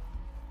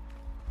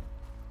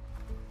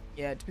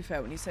 Yeah, to be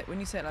fair, when you say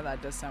it like that,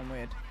 it does sound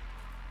weird.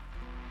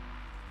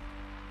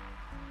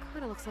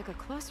 Kinda looks like a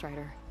close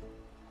rider.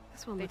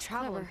 This one They looks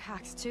travel in clever.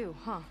 packs too,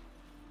 huh?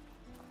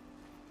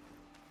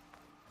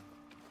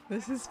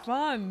 This is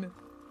fun.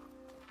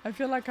 I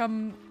feel like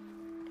I'm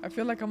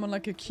on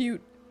like a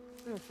cute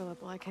Better fill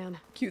up while I can.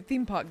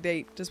 theme park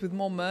date, just with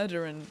more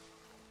murder and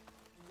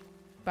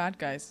bad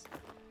guys.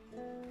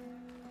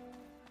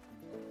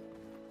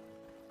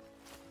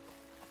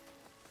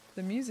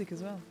 The music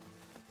as well.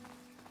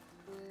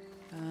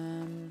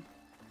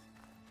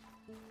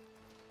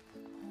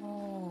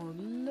 Oh,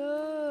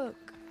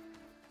 look.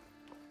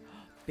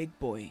 Big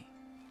boy.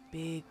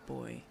 Big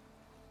boy.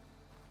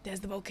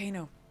 There's the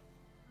volcano.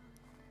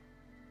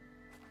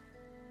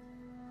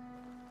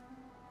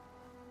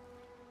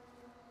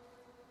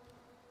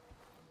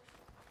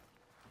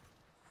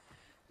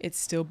 It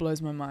still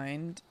blows my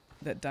mind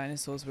that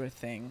dinosaurs were a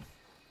thing.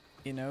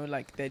 You know,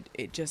 like that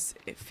it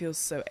feels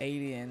so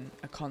alien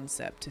a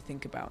concept to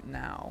think about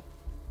now.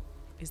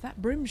 Is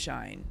that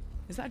brimshine?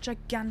 Is that a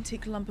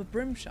gigantic lump of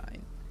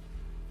brimshine?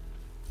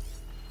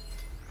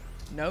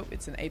 Nope,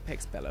 it's an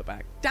apex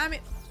bellowback. Damn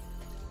it!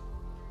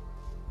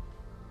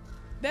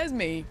 There's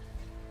me,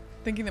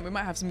 thinking that we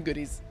might have some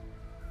goodies.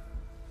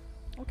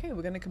 Okay,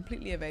 we're gonna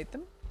completely evade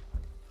them.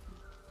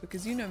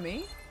 Because you know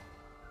me.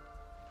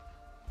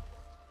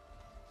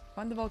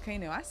 Find the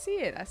volcano. I see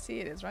it.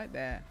 It's right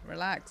there.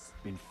 Relax.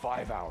 Been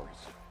 5 hours.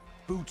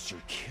 Boots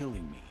are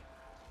killing me.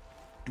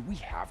 Do we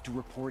have to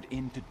report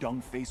in to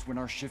Dungface when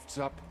our shift's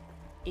up?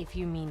 If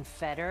you mean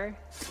Feder,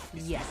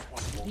 yes.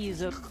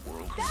 He's a...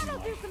 That'll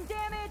do some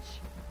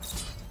damage!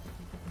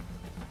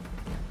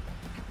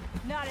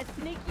 Not as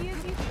sneaky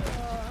as you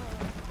thought.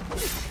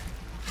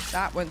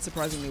 That went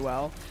surprisingly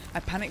well.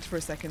 I panicked for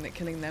a second that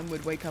killing them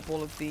would wake up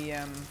all of the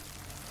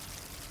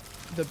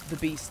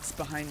beasts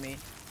behind me,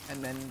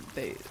 and then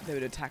they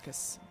would attack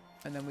us,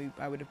 and then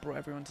I would have brought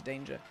everyone to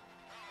danger.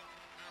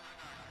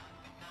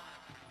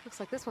 Looks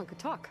like this one could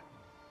talk.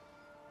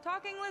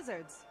 Talking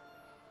lizards.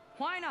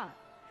 Why not?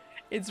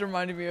 It's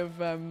reminding me of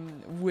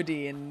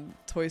Woody in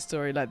Toy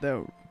Story, like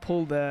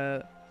pull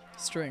the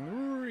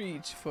string,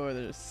 reach for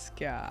the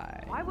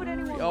sky. Why would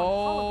anyone want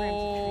holograms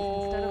of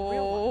trees instead of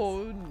real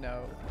ones? Oh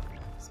no.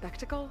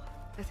 Spectacle,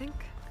 I think.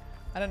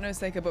 I don't know,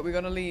 Seyka, but we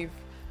gotta leave.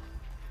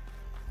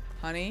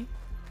 Honey?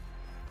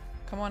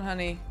 Come on,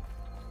 honey.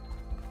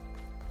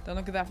 Don't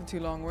look at that for too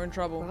long. We're in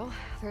trouble. Well,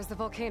 there's the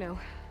volcano.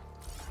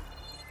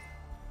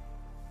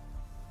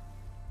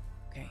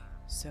 Okay,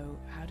 so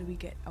how do we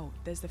get... Oh,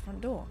 there's the front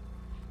door.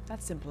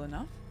 That's simple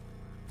enough.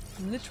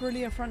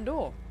 Literally a front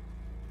door.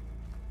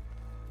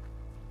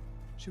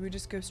 Should we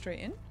just go straight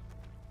in?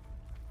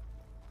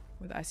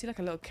 I see like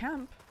a little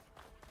camp.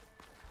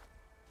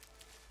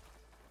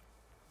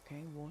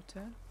 Okay,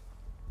 water.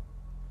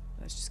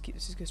 Let's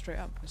just go straight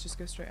up. Let's just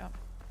go straight up.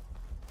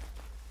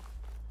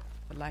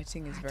 The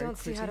lighting is I very don't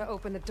see pretty. how to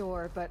open the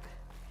door, but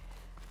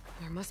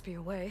there must be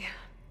a way.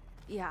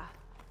 Yeah.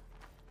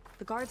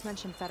 The guards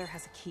mentioned Feder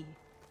has a key.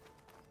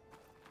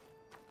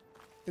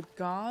 The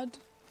guard?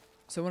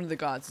 So one of the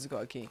guards has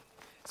got a key.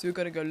 So we've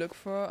got to go look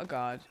for a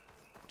guard.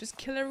 Just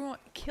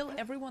kill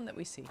everyone that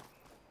we see.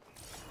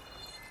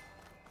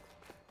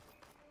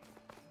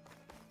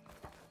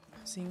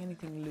 Not seeing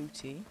anything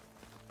looty.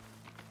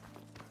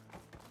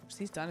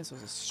 These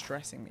dinosaurs are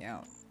stressing me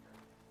out.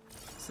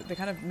 So they're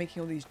kind of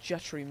making all these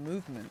juddery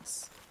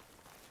movements.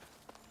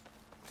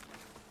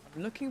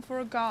 I'm looking for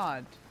a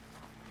guard.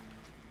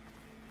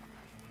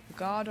 A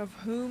guard of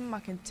whom I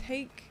can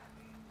take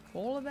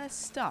all of their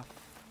stuff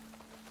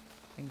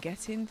and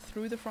get in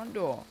through the front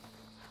door.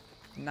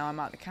 Now I'm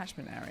out the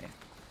catchment area.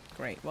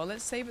 Great. Well,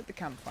 let's save at the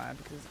campfire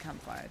because there's a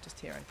campfire just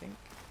here, I think.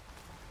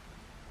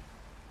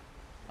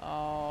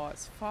 Oh,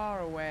 it's far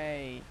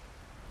away.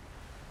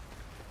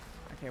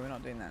 Okay, we're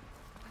not doing that.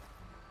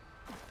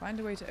 Find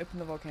a way to open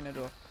the volcano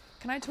door.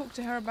 Can I talk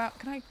to her about...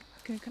 Can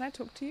I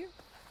talk to you?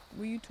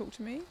 Will you talk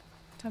to me?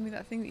 Tell me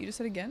that thing that you just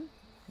said again?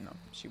 No,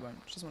 she won't.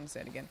 She doesn't want to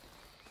say it again.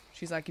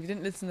 She's like, if you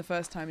didn't listen the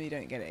first time, you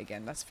don't get it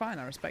again. That's fine.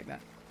 I respect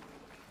that.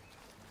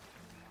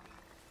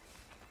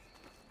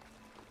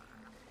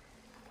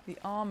 The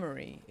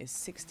armory is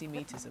 60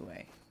 meters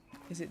away.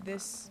 Is it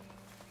this?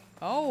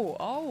 Oh,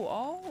 oh,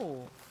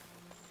 oh.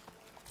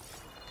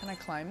 Can I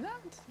climb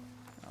that?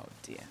 Oh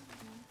dear.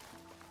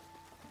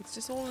 It's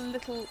just all a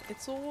little,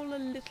 it's all a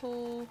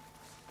little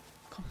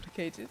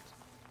complicated.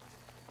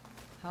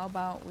 How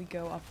about we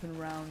go up and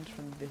round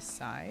from this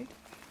side?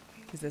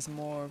 Because there's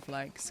more of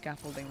like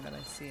scaffolding that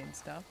I see and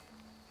stuff.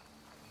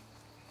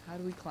 How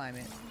do we climb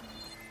it?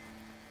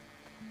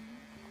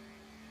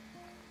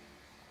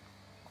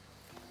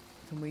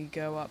 Can we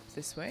go up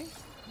this way?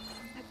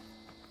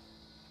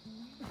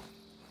 I'm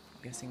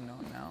guessing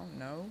not now.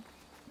 No.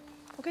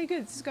 Okay,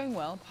 good. This is going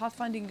well.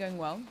 Pathfinding going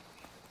well.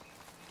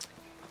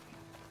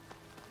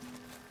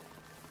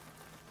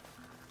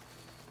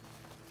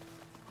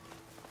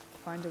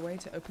 Find a way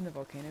to open the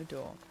volcano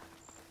door.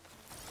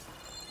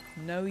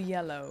 No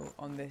yellow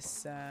on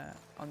this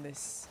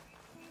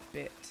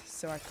bit,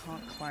 so I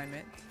can't climb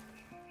it.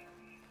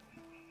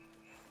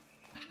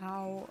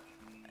 How?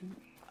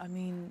 I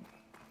mean,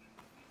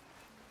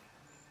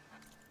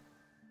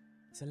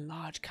 it's a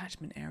large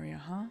catchment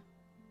area, huh?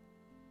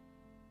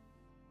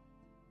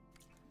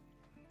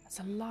 That's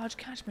a large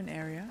catchment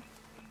area.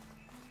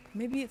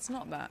 Maybe it's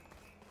not that.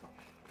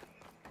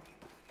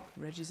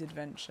 Reggie's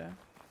adventure.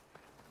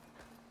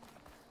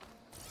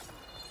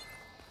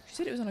 She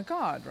said it was on a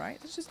guard, right?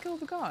 Let's just kill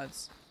the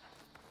guards.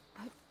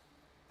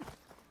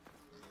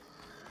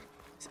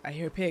 I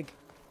hear a pig.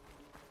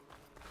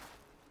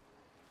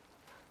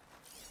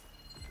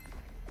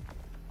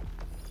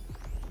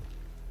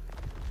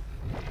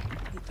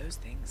 I hate those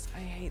things. I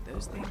hate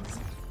those things.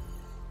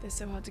 They're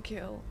so hard to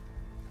kill.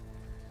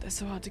 They're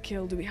so hard to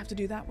kill. Do we have to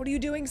do that? What are you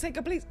doing,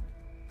 Seyka, please?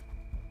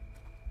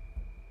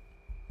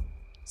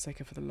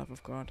 Seyka, for the love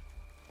of God.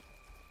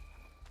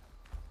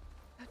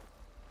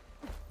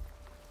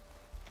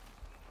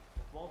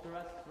 Walter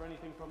asks for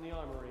anything from the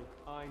armory.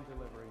 I'm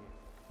delivering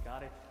it.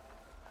 Got it?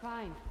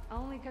 Fine.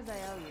 Only because I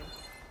owe you.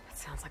 It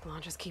sounds like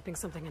Launch is keeping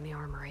something in the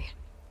armory.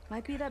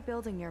 Might be that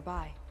building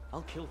nearby.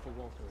 I'll kill for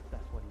Walter if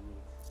that's what he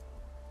needs.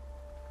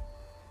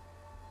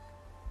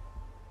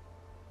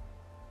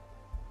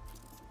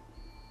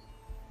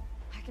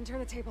 I can turn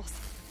the tables.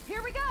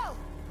 Here we go!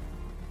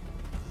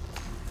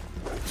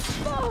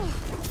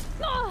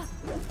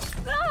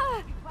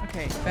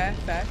 Okay, fair,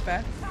 fair,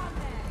 fair.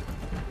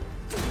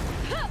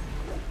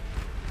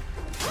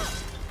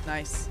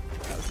 Nice.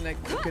 That was a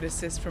good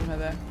assist from her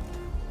there.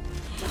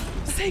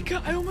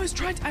 Seyka, I almost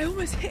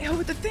hit her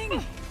with the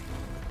thing.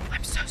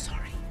 I'm so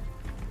sorry.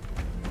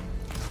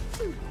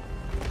 Keep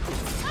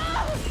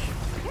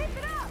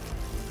it up!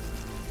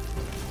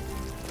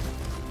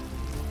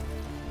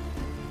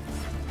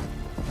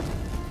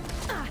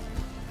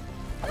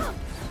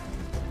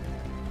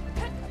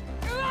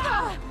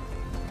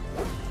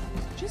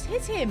 Just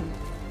hit him.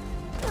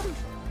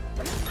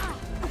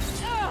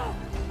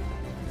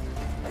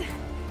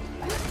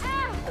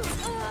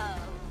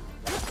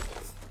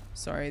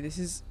 Sorry, this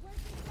is...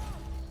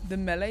 The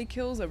melee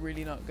kills are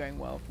really not going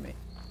well for me.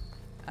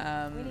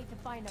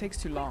 Takes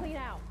too long.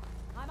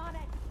 I'm on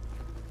it.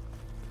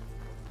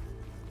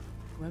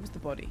 Where was the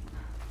body?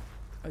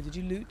 Oh, did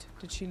you loot?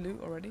 Did she loot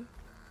already?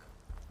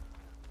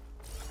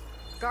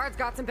 Guards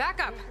got some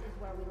backup. This is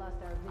where we lost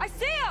our I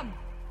see him!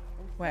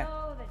 Where?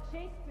 So the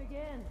chase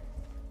begins.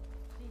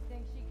 She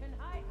thinks she can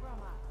hide from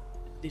us.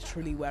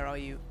 Literally, where are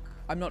you?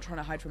 I'm not trying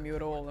to hide from you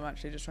at all. I'm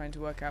actually just trying to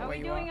work out How where are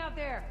we you doing are. out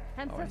there?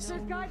 And Oh, I see.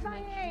 sisters guide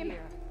my aim!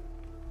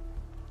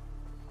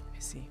 I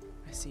see.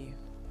 I see you.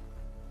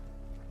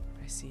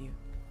 I see you.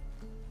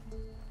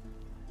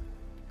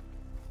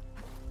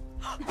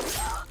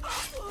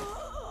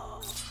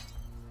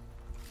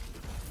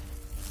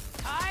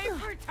 Time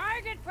for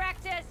target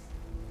practice!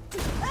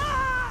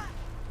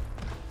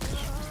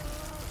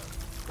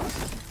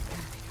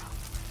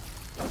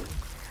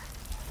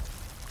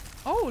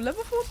 Oh,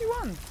 level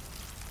 41.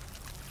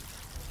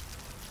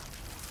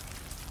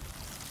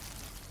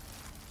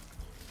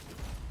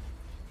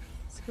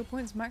 Skill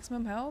points,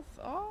 maximum health.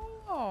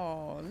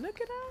 Oh, look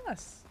at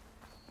us.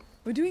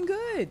 We're doing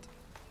good.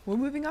 We're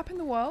moving up in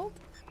the world.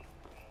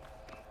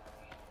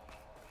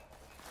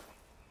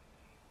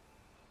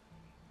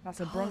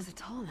 That's a Tall as a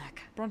tall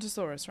neck.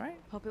 Brontosaurus, right?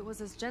 Hope it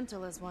was as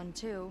gentle as one,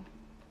 too.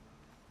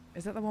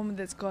 Is that the one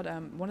that's got,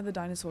 one of the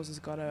dinosaurs has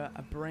got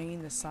a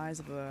brain the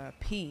size of a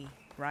pea,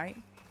 right?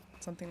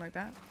 Something like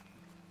that?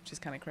 Which is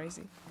kind of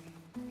crazy.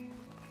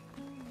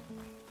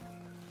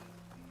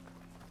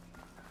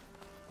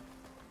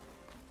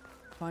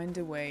 Find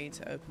a way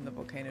to open the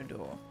volcano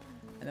door.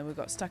 And then we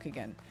got stuck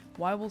again.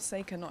 Why will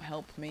Seyka not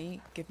help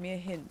me? Give me a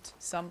hint.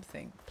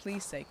 Something.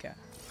 Please, Seyka.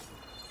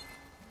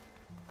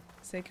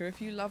 Seyka,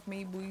 if you love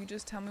me, will you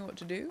just tell me what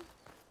to do?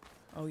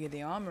 Oh yeah,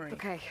 the armory.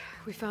 Okay,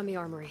 we found the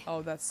armory.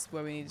 Oh, that's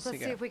where we needed to Let's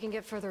go. see if we can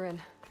get further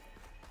in.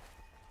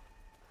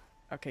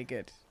 Okay,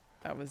 good.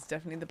 That was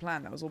definitely the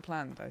plan. That was all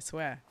planned, I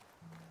swear.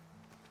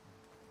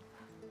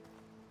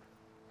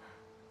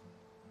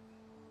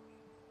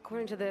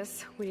 According to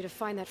this, we need to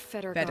find that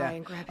Feder guy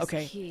and grab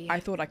his key. I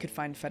thought I could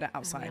find Feder And we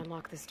outside.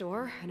 unlock this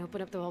door and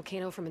open up the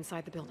volcano from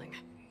inside the building.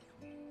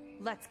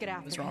 Let's get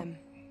Was after wrong.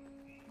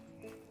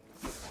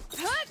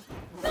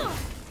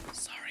 him.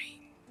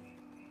 Sorry.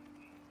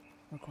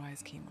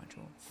 Requires key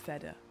module.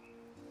 Feder.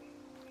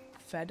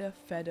 Feder.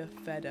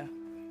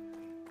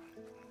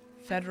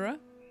 Federer?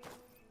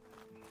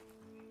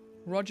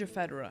 Roger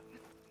Federer.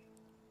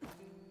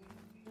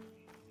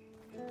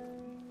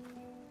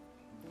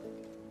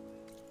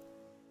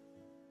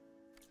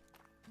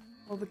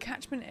 Well, the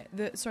catchment,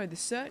 the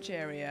search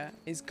area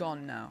is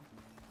gone now.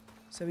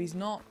 So he's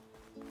not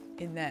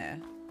in there.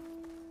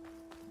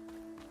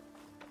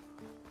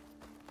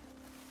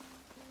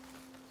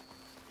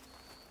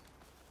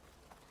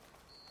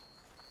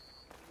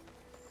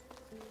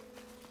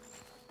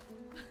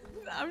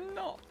 I'm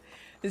not.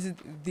 This is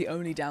the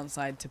only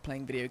downside to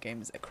playing video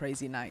games at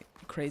crazy night,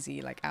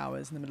 crazy like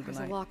hours in the middle of the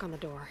There's night. a lock on the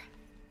door.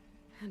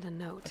 And a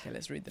note. Okay,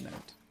 let's read the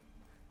note.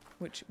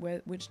 Which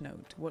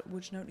note?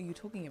 Which note are you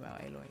talking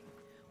about, Aloy?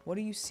 What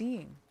are you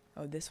seeing?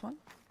 Oh, this one?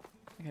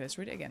 Okay, let's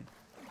read it again.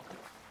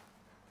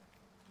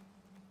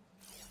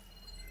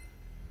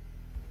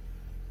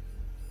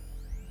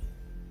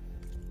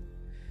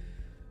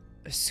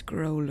 A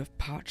scroll of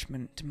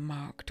parchment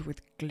marked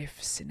with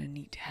glyphs in a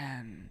neat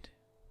hand.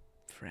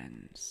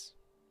 Friends.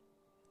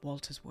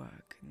 Walter's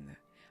work in the...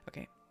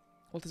 Okay.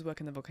 Walter's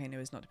work in the volcano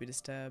is not to be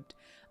disturbed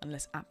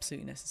unless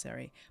absolutely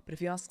necessary. But if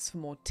he asks for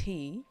more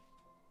tea,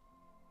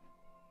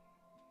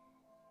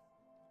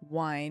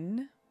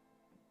 wine,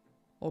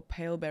 or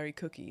pale berry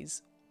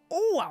cookies...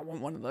 Oh, I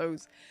want one of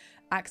those!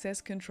 Access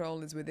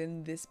control is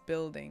within this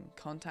building.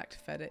 Contact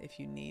Feder if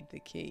you need the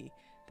key.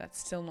 That's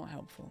still not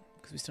helpful,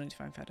 because we still need to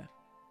find Feder.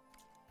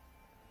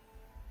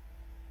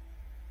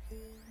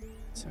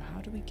 So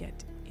how do we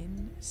get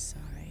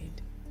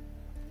inside?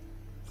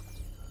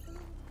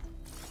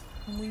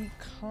 Can we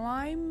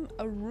climb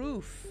a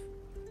roof?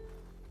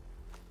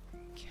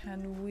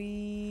 Can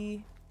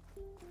we...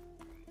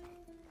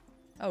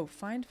 Oh,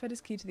 find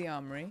Feder's key to the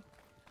armory.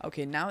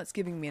 Okay, now it's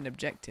giving me an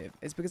objective.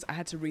 It's because I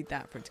had to read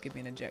that for it to give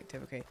me an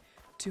objective. Okay,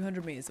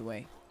 200 meters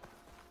away.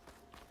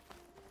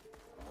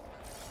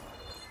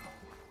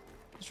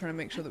 Just trying to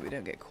make sure that we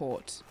don't get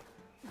caught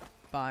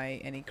by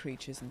any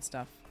creatures and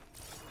stuff.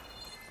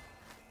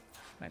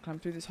 Can I climb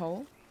through this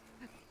hole?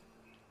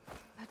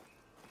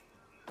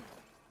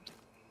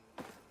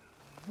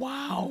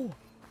 Wow!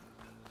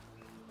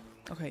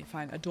 Okay,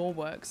 fine. A door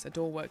works. A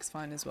door works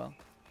fine as well.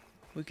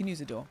 We can use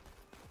a door.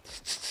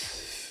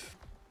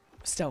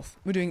 Stealth.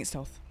 We're doing it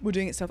stealth. We're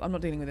doing it stealth. I'm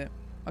not dealing with it.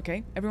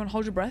 Okay, everyone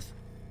hold your breath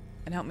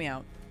and help me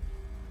out.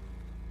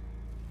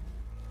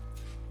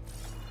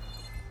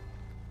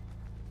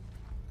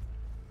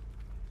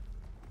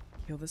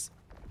 Heal this.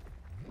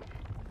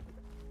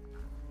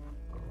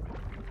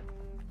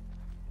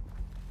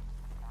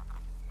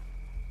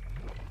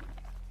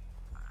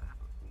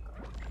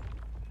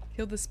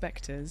 Kill the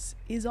spectres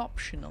is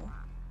optional,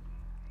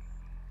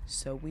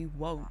 so we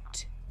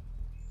won't.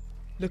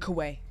 Look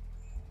away.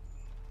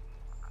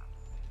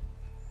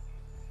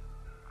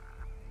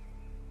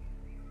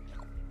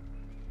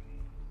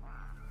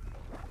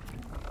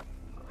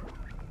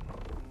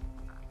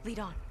 Lead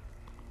on.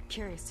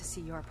 Curious to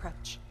see your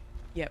approach.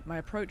 Yep, my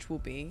approach will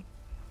be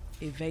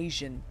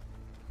evasion.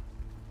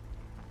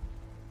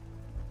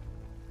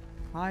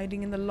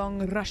 Hiding in the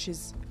long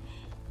rushes.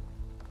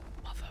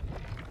 Mother.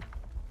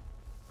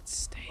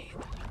 Stay in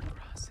the long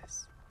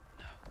grasses.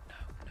 No, no,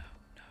 no,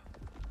 no.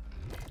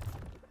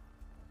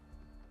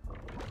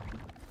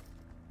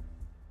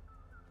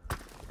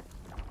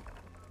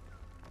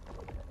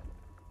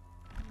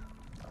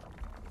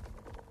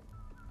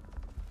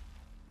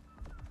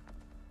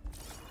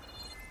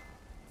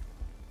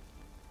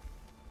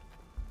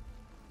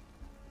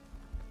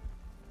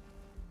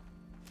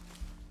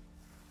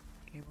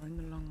 Okay, we're in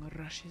the long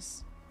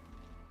rushes.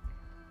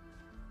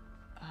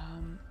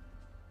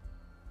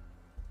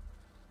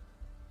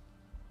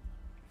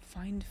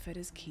 Find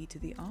Feder's key to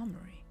the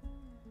armory.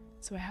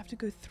 So I have to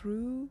go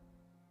through...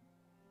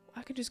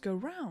 I could just go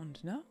round,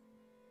 no?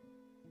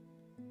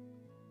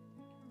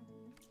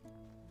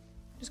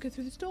 Just go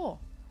through this door.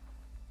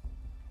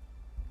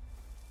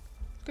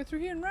 Go through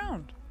here and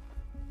round.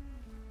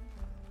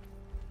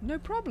 No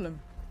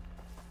problem.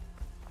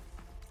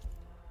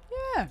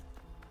 Yeah.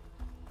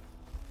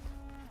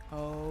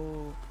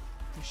 Oh,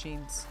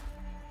 machines.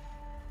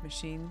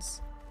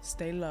 Machines.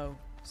 Stay low.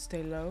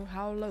 Stay low.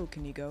 How low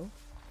can you go?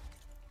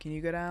 Can you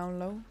go down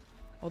low?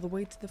 All the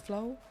way to the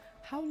flow?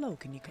 How low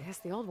can you go? I guess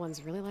the old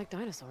ones really like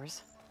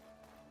dinosaurs.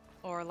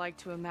 Or like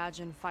to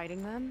imagine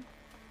fighting them?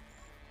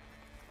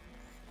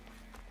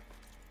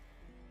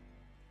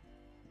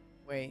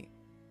 Wait.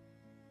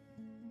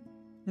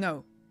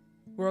 No.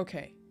 We're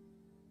okay.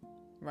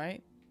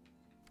 Right?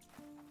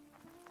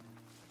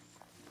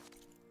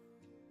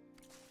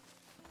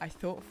 I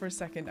thought for a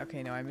second...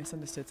 Okay, no, I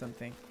misunderstood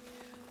something.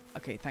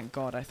 Okay, thank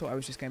God. I thought I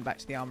was just going back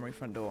to the armory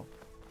front door.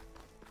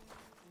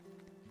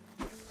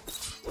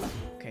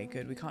 Okay,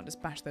 good. We can't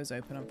just bash those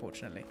open,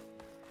 unfortunately.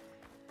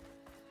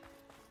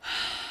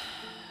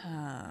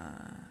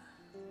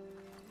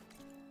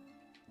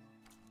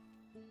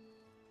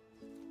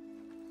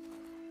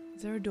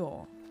 Is there a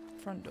door?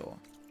 Front door.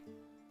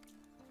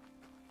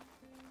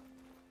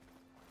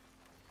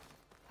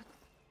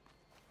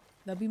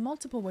 There'll be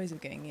multiple ways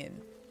of getting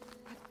in.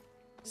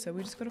 So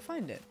we just gotta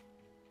find it.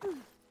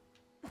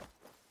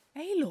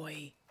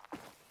 Aloy!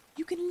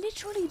 You can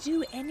literally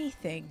do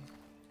anything.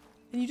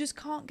 And you just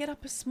can't get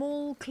up a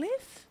small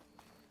cliff?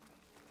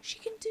 She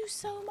can do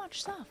so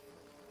much stuff.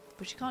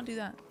 But she can't do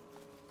that.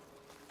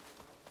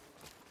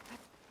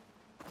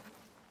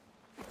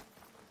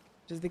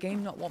 Does the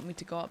game not want me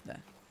to go up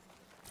there?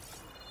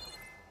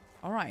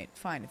 Alright,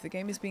 fine. If the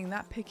game is being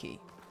that picky.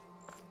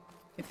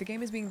 If the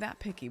game is being that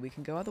picky, we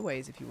can go other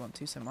ways if you want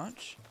to so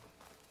much.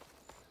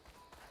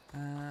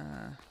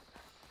 Have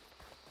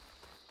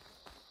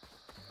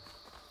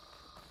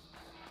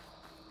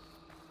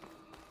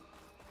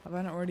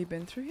I not already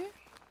been through here?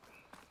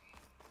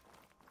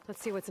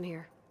 Let's see what's in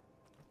here.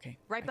 Okay.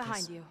 Right I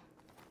behind guess. you.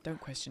 Don't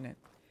question it.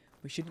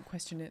 We shouldn't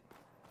question it.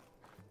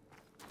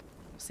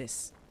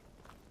 Sis.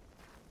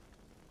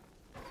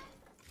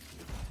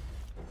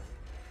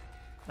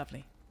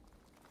 Lovely.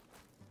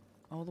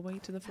 All the way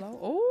to the floor.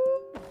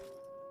 Oh,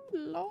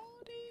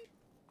 lordy.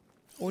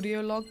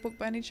 Audio logbook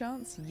by any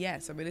chance?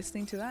 Yes. Are we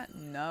listening to that?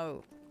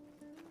 No.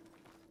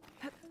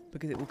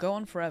 Because it will go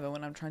on forever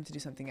when I'm trying to do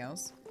something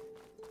else.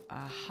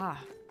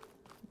 Aha.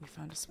 We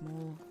found a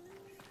small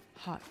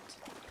hut.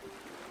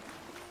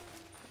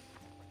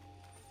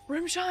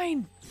 Room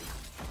shine!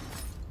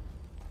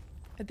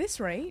 At this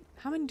rate,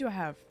 how many do I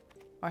have?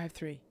 Oh, I have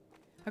 3.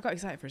 I got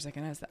excited for a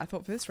second. I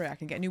thought for this rate I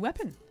can get a new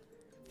weapon.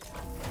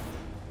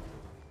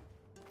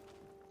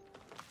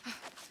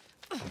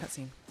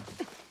 Cutscene.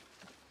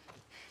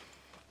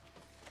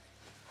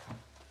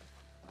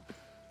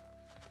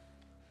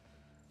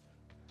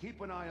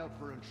 Keep an eye out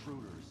for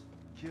intruders.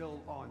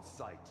 Kill on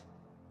sight.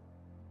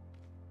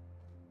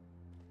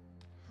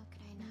 How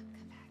could I not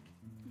come back?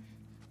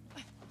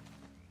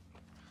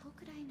 How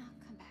could I not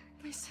come back?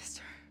 My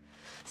sister.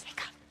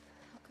 Seyka.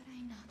 How could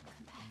I not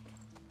come back?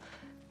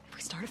 If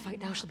we start a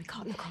fight now, she'll be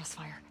caught in the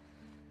crossfire.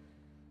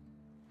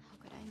 How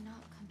could I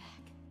not come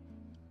back?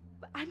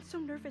 But I'm so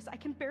nervous, I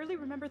can barely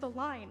remember the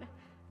line.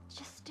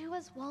 Just do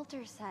as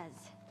Walter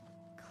says.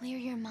 Clear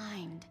your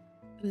mind.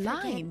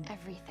 Line? Forget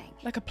everything.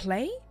 Like a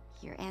play?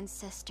 Your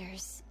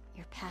ancestors,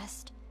 your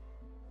past,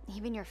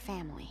 even your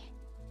family.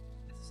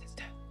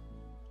 Sister.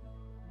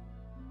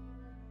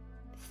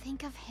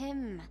 Think of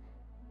him.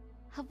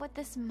 Of what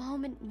this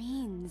moment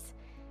means.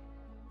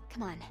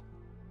 Come on.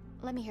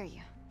 Let me hear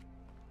you.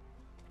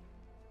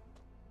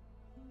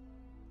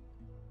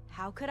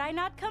 How could I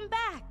not come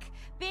back?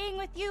 Being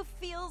with you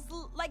feels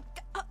like...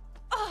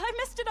 I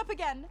messed it up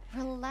again.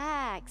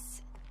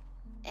 Relax.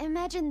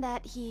 Imagine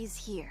that he's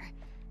here.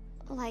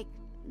 Like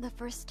the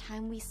first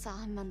time we saw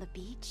him on the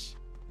beach.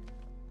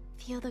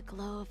 Feel the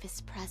glow of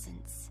his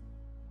presence.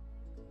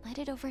 Let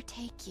it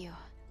overtake you.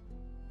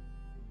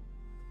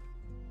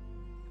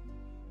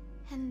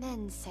 And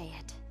then say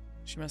it.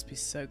 She must be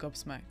so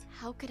gobsmacked.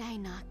 How could I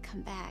not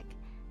come back?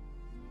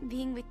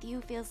 Being with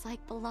you feels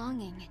like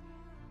belonging.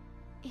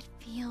 It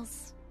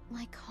feels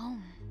like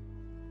home.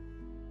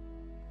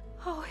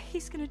 Oh,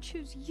 he's gonna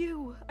choose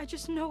you. I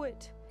just know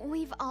it.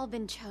 We've all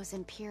been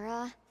chosen,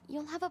 Pyrrha.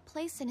 You'll have a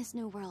place in his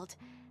new world,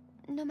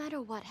 no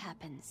matter what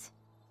happens.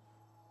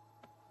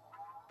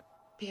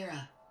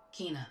 Pyrrha,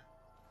 Kina,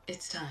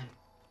 it's time.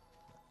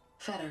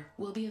 Fetter,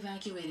 we'll be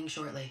evacuating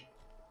shortly.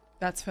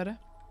 That's Feder.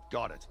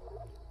 Got it.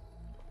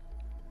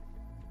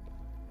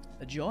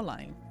 The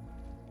jawline.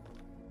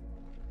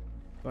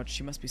 God,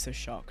 she must be so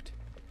shocked.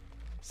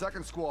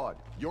 Second squad,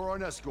 you're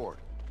on escort.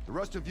 The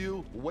rest of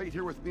you will wait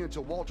here with me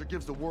until Walter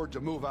gives the word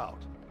to move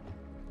out.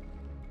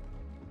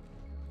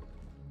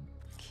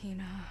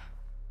 Kina...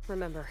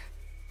 Remember,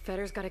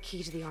 Feder's got a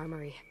key to the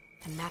armory,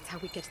 and that's how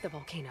we get to the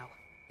volcano.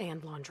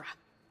 And Londra.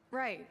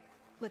 Right.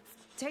 Let's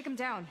take him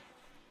down.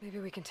 Maybe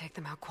we can take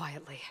them out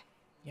quietly.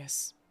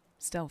 Yes.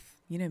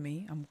 Stealth. You know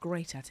me. I'm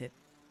great at it.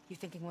 You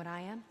thinking what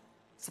I am?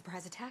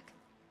 Surprise attack?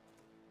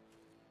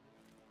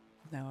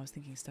 No, I was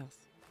thinking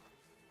stealth.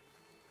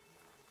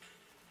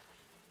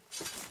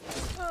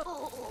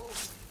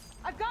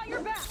 I've got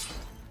your back!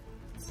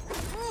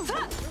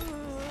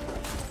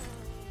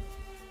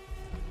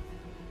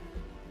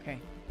 Okay.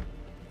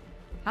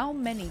 How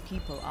many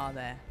people are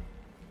there?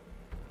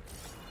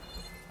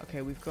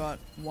 Okay, we've got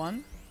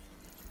 1,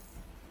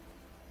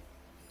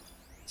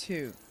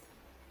 2,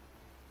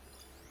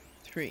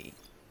 3,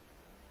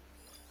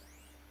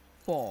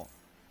 4.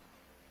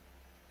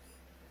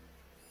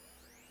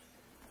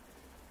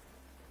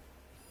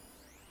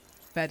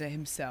 Feder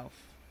himself.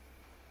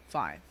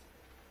 5.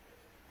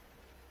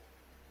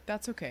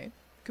 That's okay.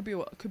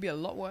 Could be a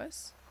lot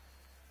worse.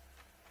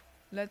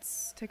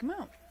 Let's take him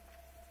out.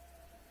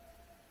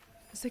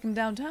 Let's take him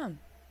downtown.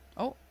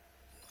 Oh.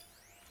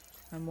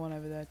 And one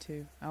over there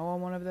too. I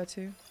want one over there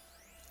too.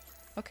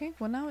 Okay,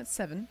 well now it's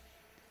 7.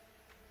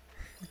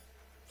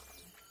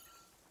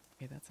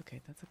 Okay, that's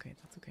okay, that's okay,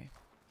 that's okay.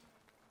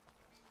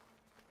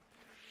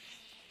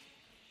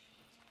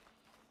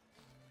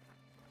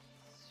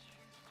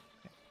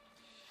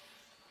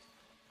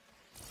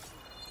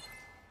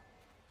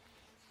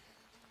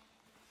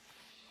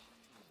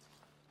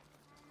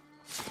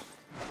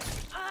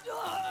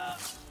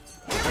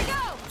 Here we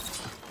go!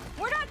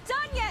 We're not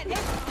done yet!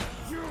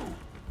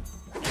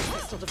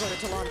 Still devoted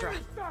to Londra.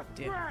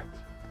 Dear.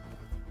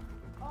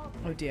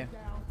 Oh dear.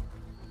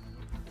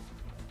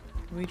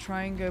 Can we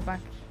try and go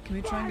back? Can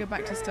we try and go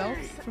back to stealth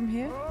from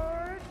here?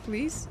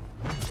 Please?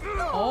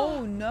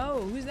 Oh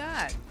no, who's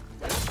that?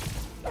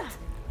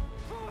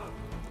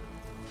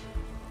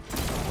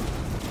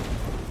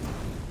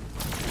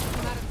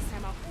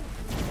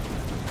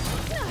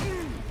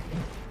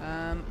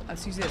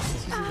 Let's use this.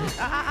 Let's use this.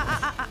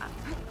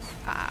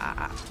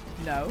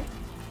 No.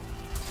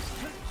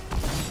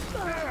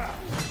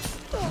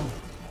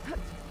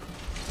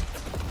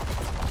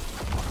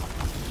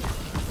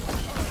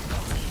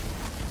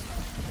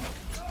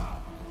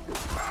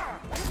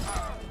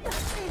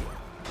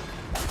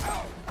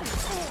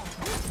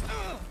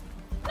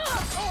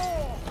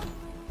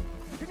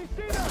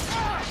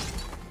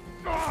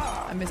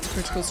 I missed a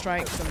critical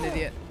strike because I'm an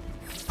idiot.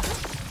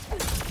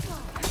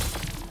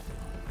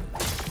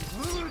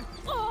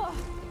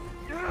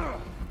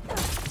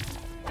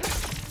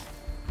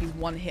 He's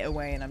one hit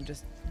away and I'm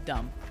just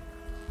dumb.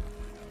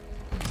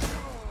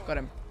 Got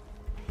him.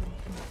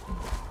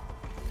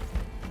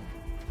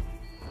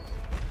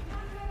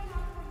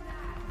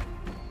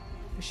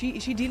 Is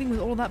she dealing with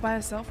all of that by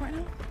herself right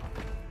now?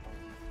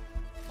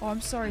 Oh,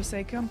 I'm sorry,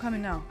 Seyka. I'm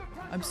coming now.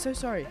 I'm so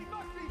sorry.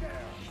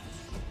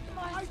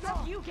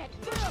 You get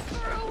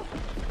through!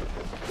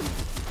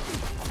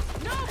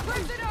 No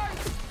prisoners!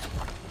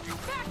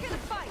 Back in the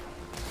fight!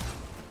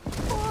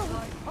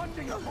 I'm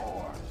hunting a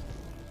boar!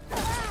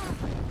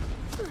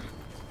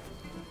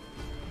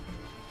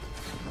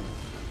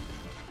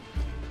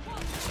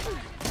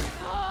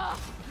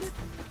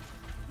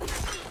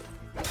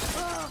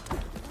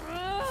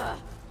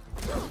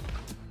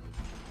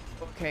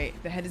 Okay,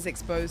 the head is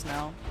exposed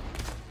now.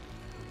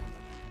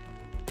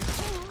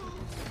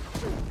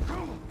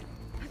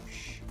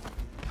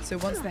 So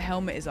once the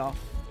helmet is off,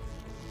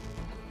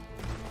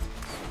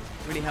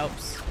 really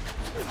helps.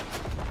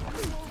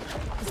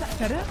 Is that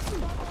Feder?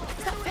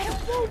 Is that Feder?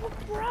 Whoa,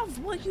 bruv,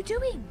 what are you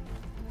doing?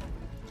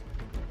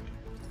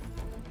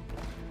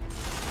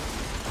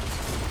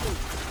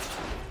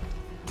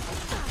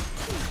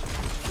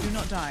 Do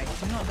not die.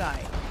 Do not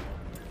die.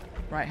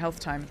 Right, health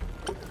time.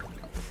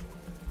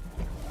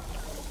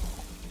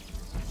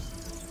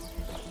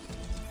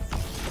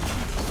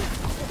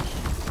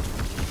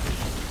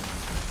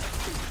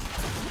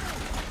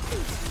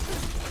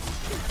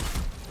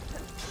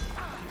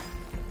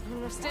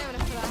 Stamina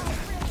for that.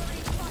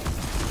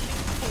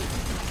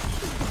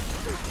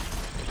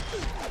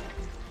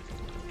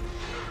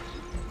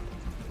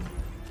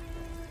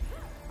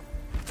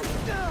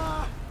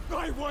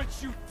 I want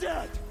you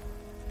dead!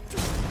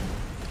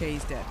 Okay,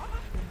 he's dead.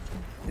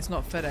 It's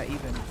not Feder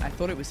even. I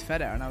thought it was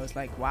Feder and I was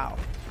like, wow.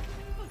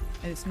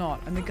 And it's not.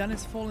 And the gun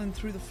is falling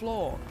through the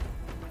floor.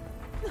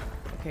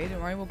 Okay,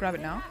 don't worry, we'll grab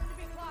it now.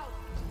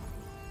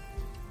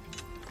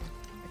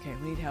 Okay,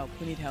 we need help.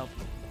 We need help.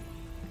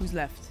 Who's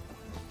left?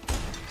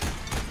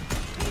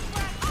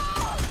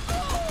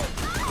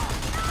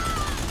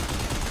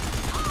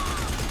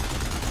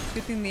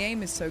 Good thing the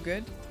aim is so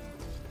good.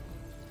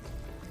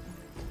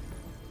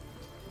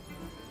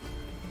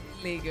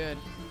 Really good.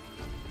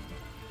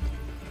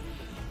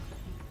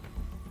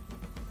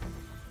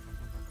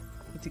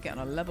 Need to get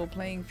on a level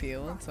playing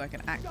field so I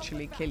can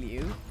actually kill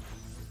you.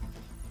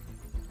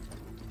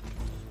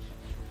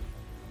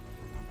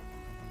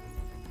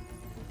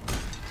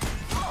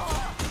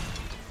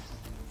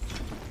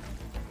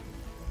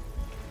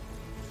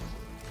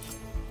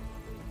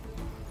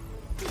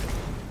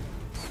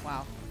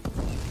 Wow.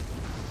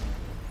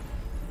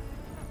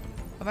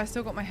 Have I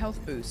still got my health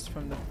boost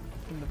from the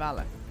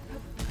Valor?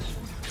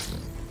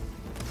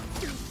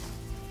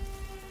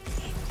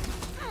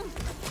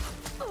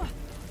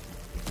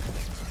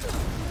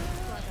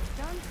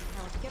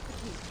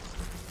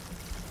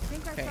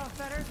 Okay.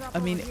 I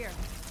mean,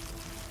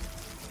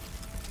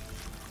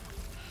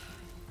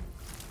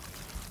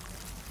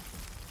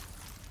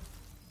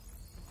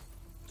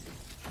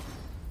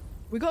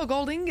 we got a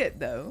gold ingot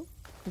though.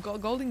 We got a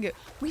gold ingot.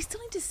 We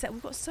still need to sell.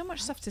 We've got so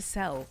much stuff to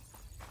sell.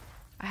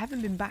 I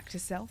haven't been back to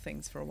sell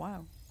things for a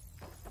while.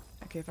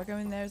 Okay, if I go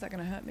in there, is that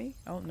going to hurt me?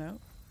 Oh no.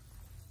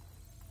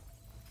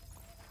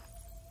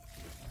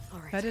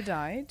 Alright. Feder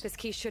died. This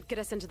key should get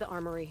us into the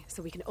armory,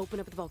 so we can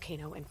open up the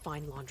volcano and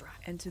find Londra.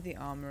 Enter the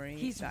armory.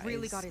 He's That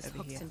really is got his over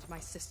hooks here. into my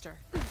sister.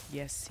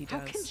 Yes, he does.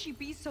 How can she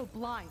be so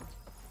blind?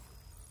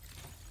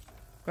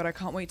 God, I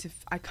can't wait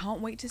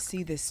to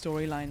see this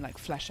storyline like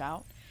flesh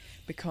out,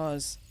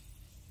 because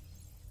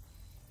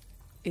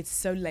it's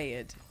so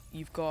layered.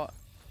 You've got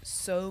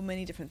so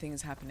many different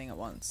things happening at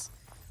once,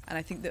 and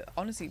I think that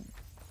honestly,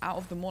 out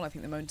of them all, I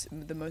think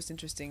the most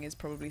interesting is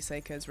probably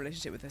Seyka's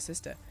relationship with her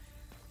sister,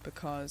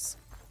 because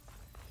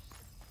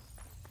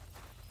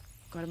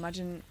God,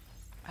 imagine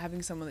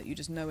having someone that you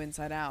just know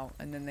inside out,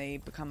 and then they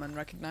become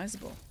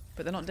unrecognizable,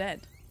 but they're not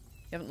dead.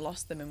 You haven't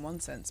lost them in one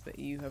sense, but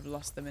you have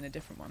lost them in a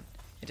different one,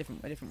 a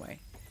different way.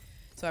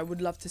 So I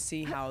would love to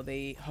see how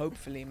they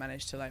hopefully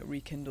manage to like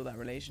rekindle that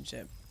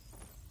relationship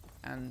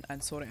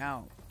and sort it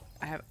out.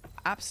 I have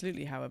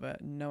absolutely, however,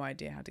 no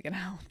idea how to get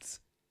out.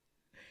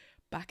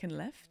 Back and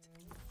left?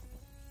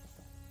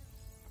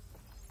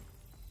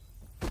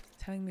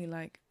 Telling me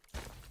like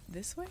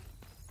this way?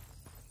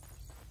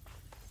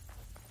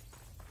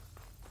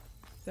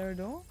 Is there a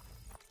door?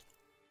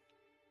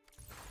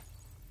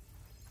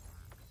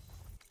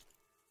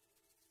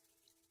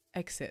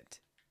 Exit.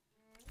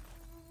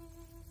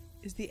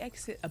 Is the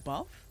exit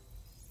above?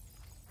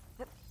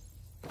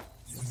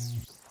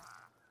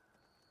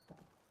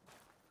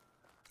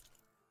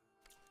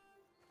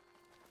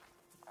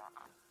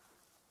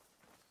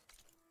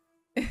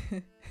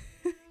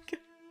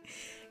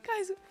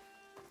 Guys,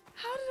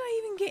 how did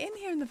I even get in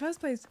here in the first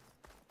place?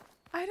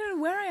 I don't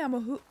know where I am or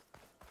who.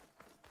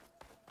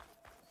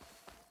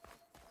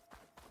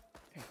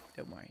 Okay,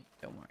 don't worry,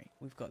 don't worry.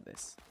 We've got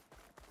this.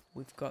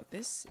 We've got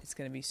this. It's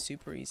going to be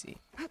super easy.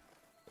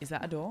 Is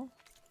that a door?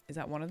 Is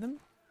that one of them?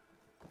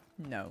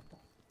 No.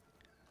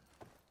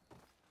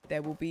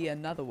 There will be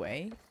another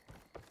way.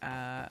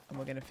 And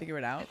we're going to figure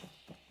it out.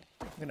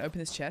 I'm going to open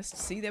this chest.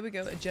 See, there we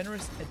go. A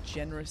generous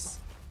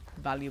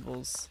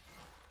valuables.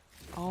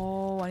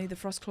 Oh, I need the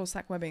frost claw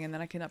sack webbing, and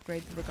then I can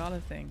upgrade the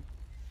regala thing.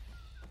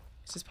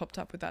 It's just popped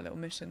up with that little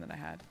mission that I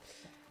had.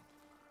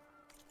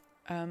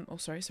 Oh,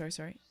 sorry.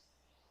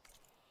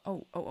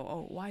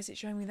 Oh, why is it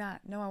showing me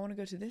that? No, I want to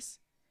go to this.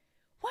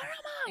 Where am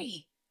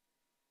I?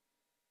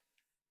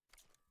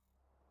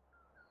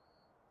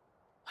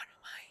 Where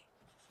am I?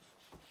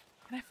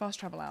 Can I fast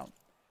travel out?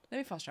 Let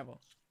me fast travel.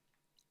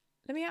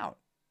 Let me out.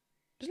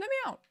 Just let me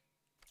out.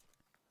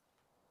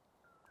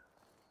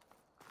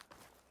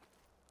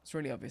 It's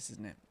really obvious,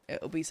 isn't it?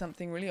 It'll be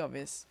something really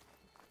obvious.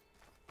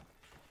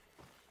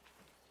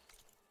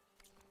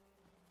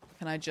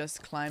 Can I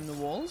just climb the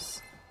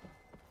walls?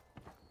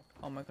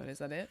 Oh my god, is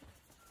that it?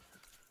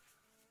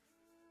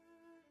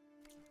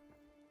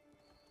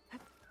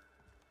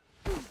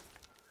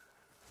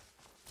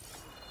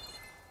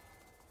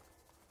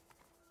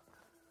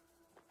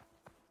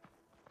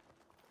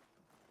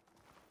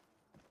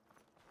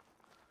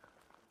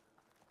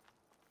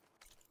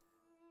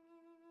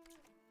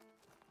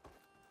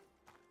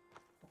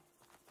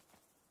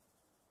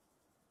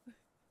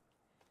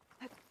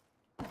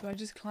 Do I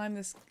just climb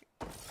this?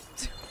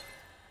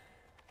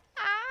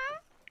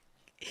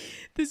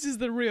 This is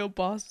the real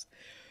boss.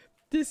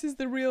 This is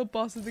the real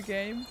boss of the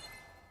game.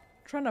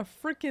 Trying to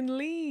freaking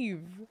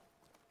leave.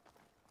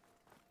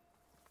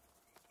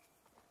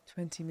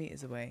 20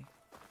 meters away.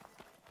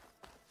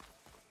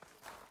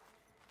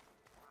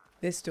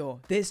 This door.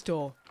 This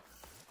door.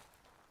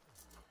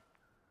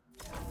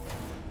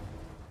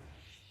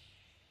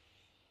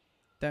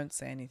 Don't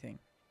say anything.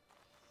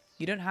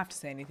 You don't have to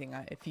say anything.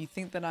 If you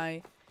think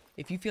that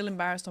if you feel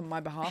embarrassed on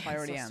my behalf, I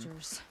already am.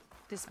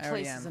 This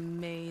place is a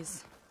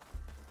maze.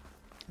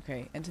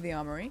 Okay, enter the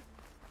armory.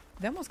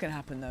 Then what's gonna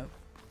happen though?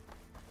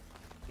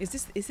 Is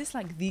this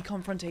like the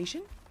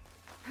confrontation?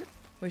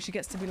 Where she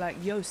gets to be like,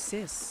 yo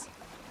sis,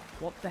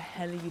 what the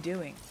hell are you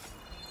doing?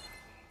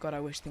 God,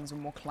 I wish things were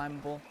more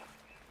climbable.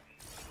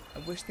 I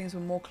wish things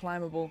were more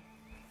climbable.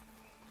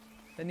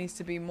 There needs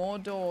to be more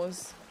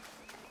doors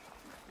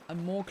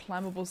and more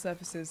climbable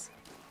surfaces.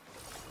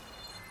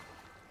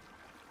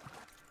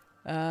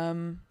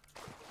 Okay,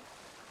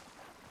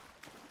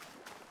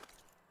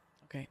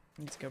 I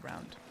need to go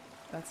round.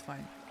 That's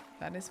fine.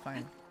 That is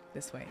fine.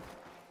 This way.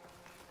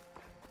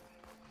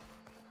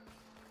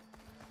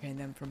 Okay, and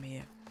then from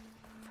here.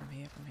 From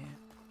here.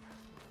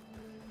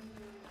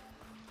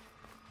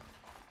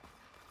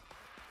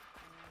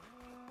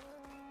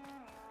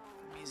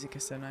 Music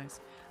is so nice.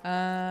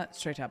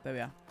 Straight up, there we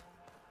are.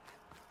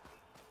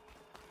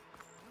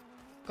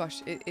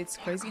 Gosh, it's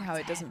crazy how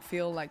it doesn't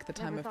feel like the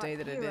time of day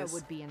that it is.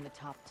 Would be in the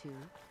top 2.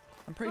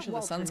 I'm pretty sure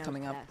the sun's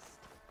coming up. Best.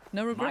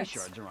 No regrets.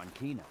 My shards are on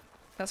Kino.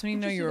 That's when you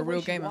know you're a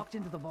real gamer. Walked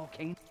into the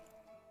volcano.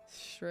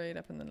 Straight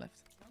up and then left.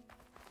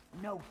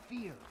 No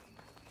fear.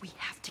 We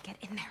have to get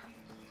in there.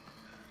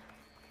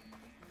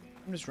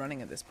 I'm just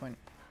running at this point.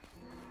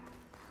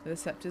 Are the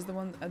scepters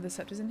are the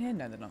scepters in here?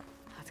 No, they're not.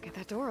 Let's get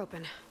that door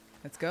open.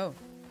 Let's go.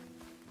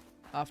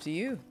 After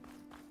you.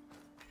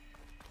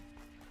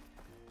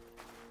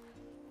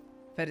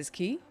 Fed is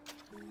key.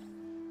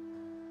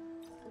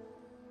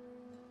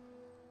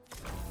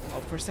 Oh,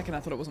 for a second I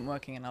thought it wasn't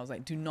working and I was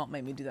like, do not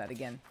make me do that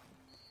again.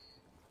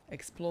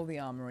 Explore the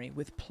armory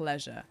with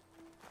pleasure.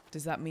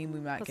 Does that mean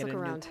we might get a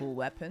new cool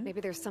weapon? Maybe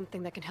there's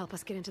something that can help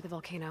us get into the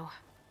volcano.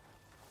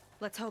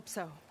 Let's hope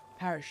so.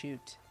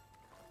 Parachute.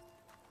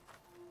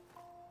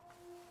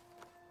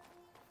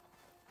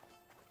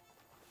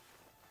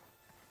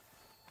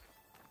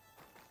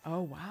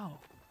 Oh wow.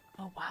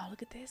 Oh wow,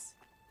 look at this.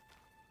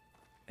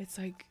 It's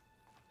like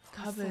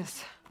covered.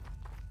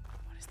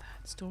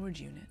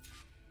 Storage unit.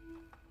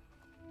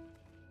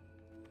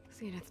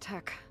 Zenith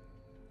tech.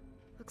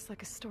 Looks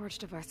like a storage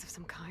device of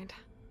some kind.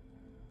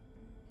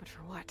 But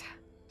for what?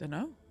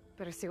 Dunno.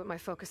 Better see what my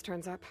focus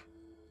turns up.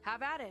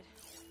 Have at it.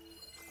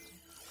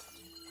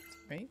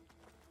 Right?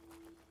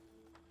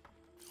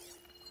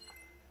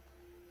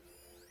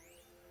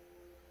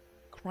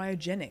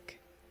 Cryogenic.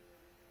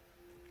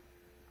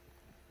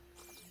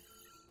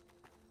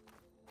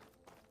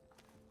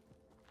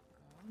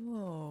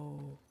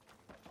 Oh.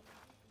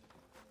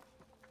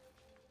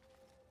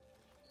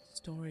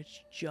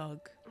 Storage jug.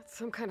 It's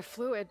some kind of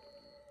fluid.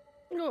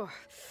 Ugh.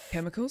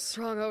 Chemicals?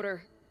 Strong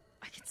odor.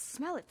 I can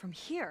smell it from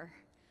here.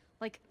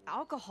 Like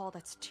alcohol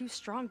that's too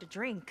strong to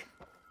drink.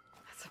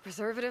 That's a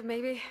preservative,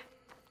 maybe?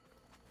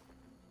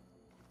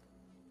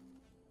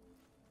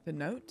 The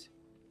note?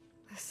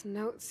 This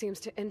note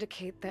seems to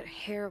indicate that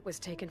hair was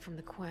taken from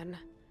the Quen.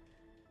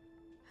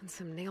 And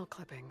some nail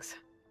clippings.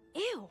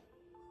 Ew!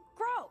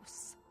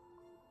 Gross!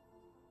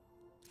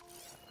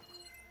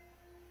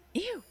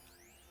 Ew!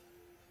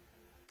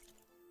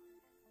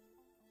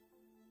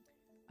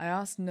 I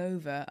asked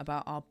Nova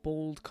about our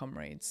bald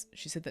comrades.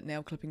 She said that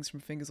nail clippings from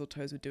fingers or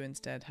toes would do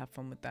instead. Have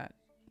fun with that.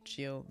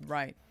 Jill.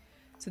 Right.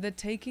 So they're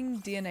taking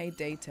DNA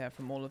data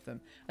from all of them.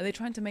 Are they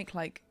trying to make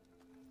like...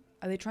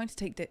 Are they trying to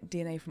take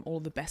DNA from all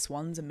of the best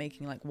ones and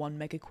making like one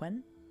mega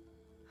Quen?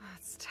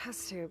 It's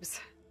test tubes.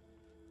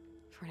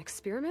 For an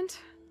experiment?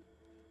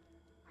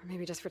 Or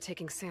maybe just for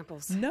taking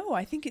samples? No,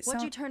 I think it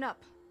sounds... What'd you turn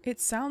up? It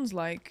sounds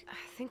like... I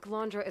think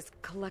Londra is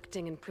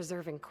collecting and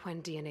preserving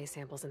Quen DNA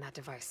samples in that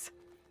device.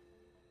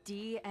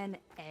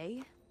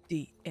 DNA?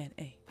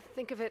 DNA.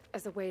 Think of it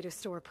as a way to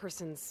store a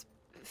person's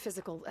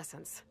physical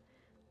essence.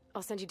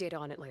 I'll send you data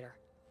on it later.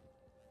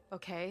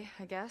 Okay,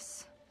 I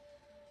guess.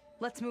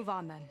 Let's move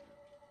on then.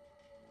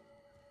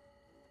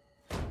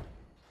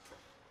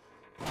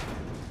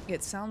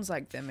 It sounds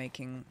like they're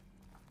making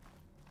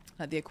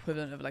like the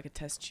equivalent of like a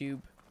test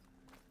tube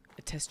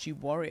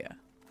warrior.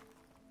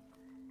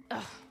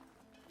 Ugh.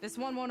 This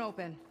one won't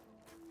open.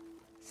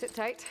 Sit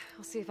tight.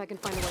 I'll see if I can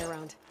find a way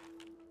around.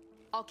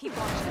 I'll keep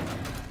watching.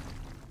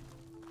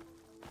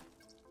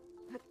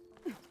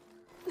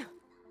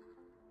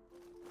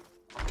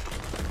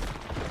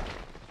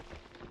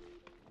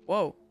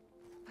 Whoa.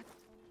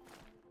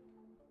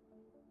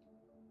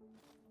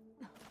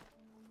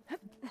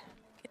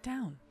 Get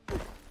down.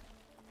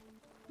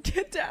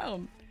 Get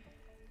down.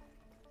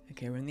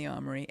 Okay, we're in the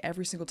armory.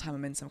 Every single time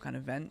I'm in some kind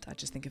of vent, I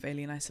just think of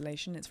Alien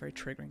Isolation. It's very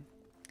triggering.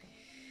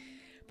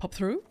 Pop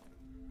through.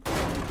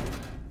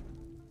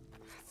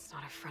 It's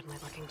not a friendly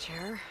looking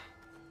chair.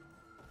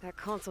 That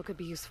console could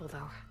be useful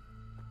though.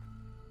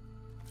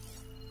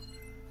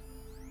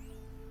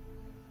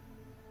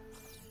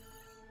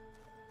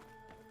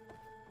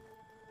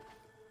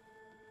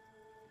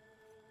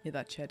 Yeah,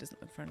 that chair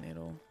doesn't look friendly at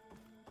all.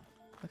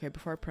 Okay,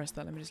 before I press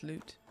that, let me just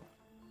loot.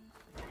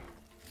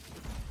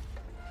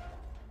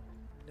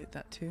 Loot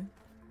that too.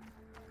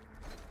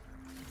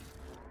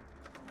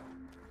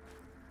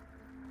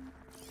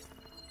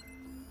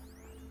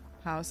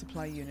 Power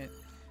supply unit.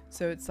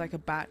 So it's like a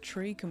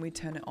battery. Can we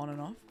turn it on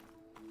and off?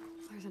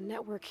 There's a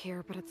network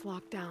here, but it's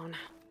locked down.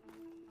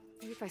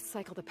 Maybe if I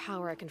cycle the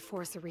power, I can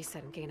force a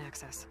reset and gain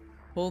access.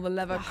 Pull the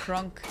lever,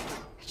 crunk.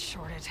 It's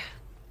shorted.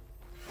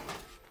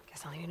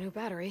 Guess I'll need a new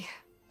battery.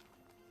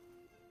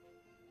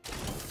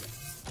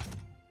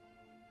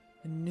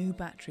 A new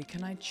battery.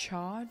 Can I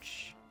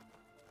charge?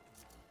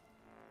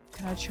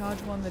 Can I charge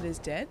one that is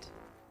dead?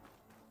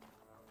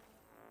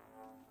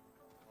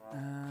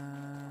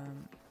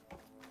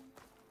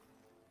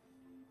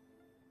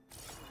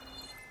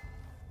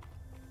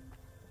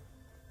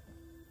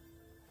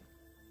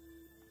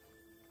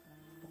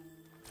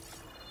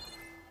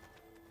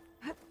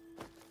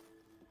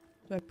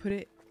 Do I put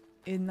it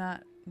in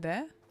that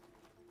there?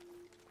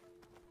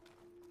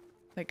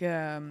 Like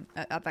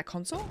at that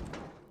console?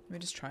 Let me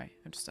just try.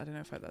 I don't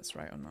know if that's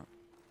right or not.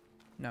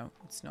 No,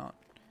 it's not.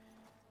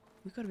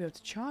 We've got to be able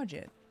to charge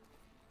it.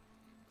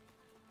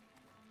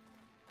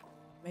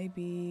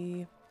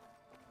 Maybe.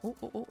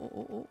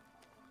 Oh.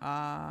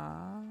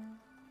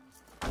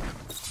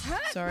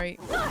 Sorry.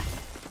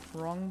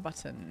 Wrong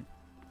button.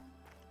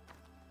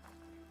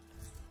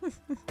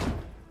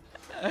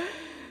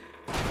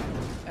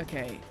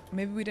 Okay,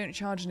 maybe we don't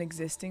charge an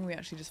existing, we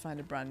actually just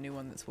find a brand new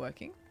one that's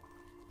working.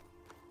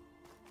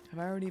 Have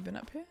I already been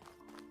up here?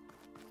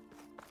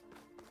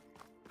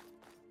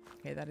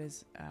 Okay, that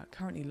is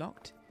currently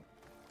locked.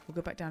 We'll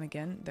go back down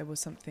again. There was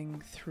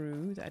something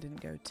through that I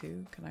didn't go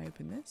to. Can I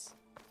open this?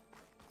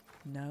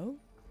 No.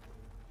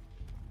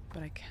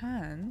 But I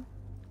can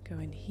go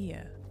in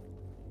here.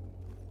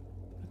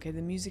 Okay,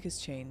 the music has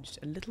changed.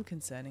 A little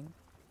concerning.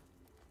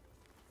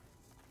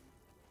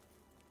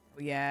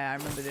 Oh, yeah, I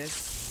remember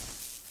this.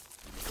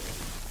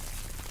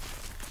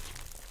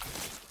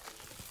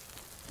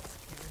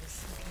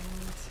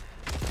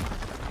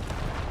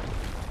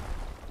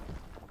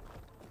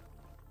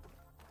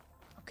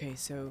 Okay,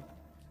 so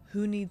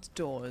who needs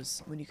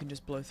doors when you can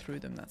just blow through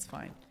them? That's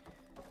fine.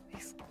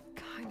 These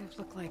kind of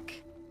look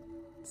like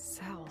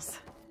cells.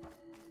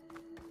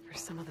 For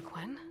some of the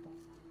Quen?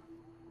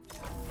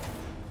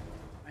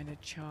 Find a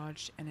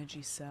charged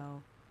energy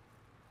cell.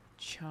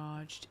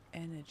 Charged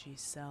energy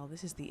cell.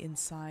 This is the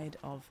inside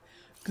of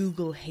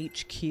Google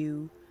HQ.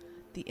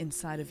 The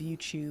inside of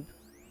YouTube.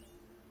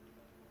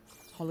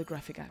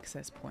 Holographic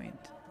access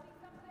point.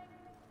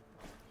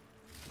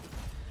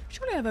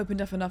 Surely I've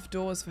opened up enough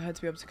doors for her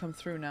to be able to come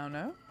through now,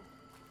 no?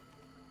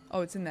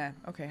 Oh, it's in there.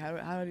 Okay, how do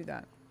I do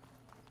that?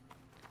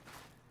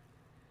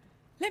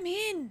 Let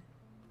me in!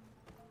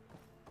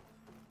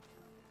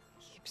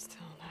 Keep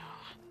still now.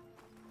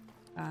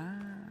 Ah.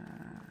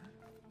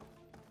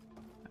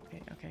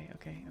 Okay.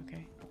 Okay.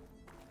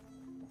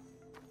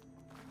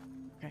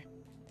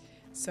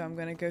 So I'm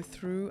gonna go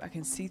through. I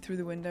can see through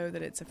the window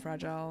that it's a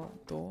fragile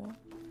door.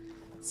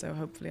 So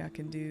hopefully I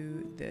can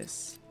do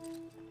this.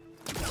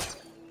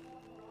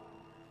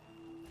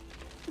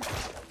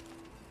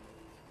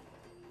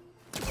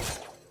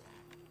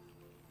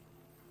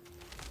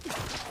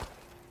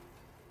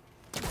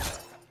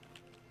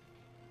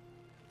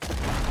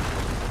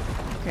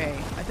 Okay,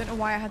 I don't know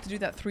why I had to do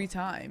that 3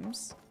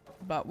 times,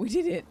 but we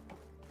did it.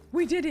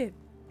 We did it.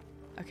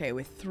 Okay,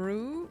 we're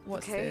through.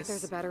 What's this? Okay,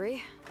 there's a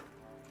battery.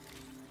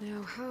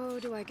 Now, how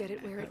do I get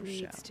it where it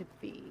needs to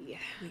be?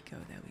 We go,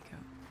 there we go.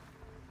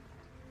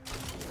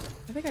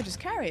 I think I just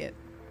carry it.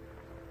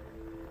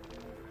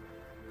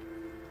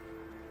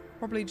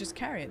 Probably just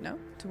carry it, no?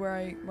 To where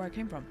I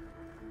came from.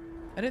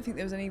 I don't think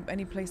there was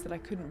any place that I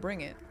couldn't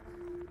bring it.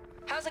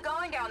 How's it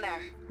going down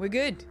there? We're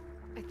good.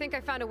 I think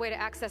I found a way to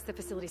access the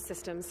facility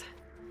systems.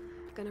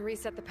 Gonna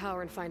reset the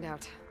power and find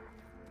out.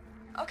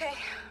 Okay.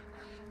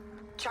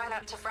 Try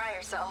not to fry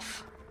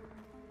yourself.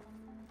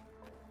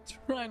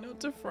 Try not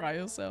to fry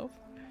yourself.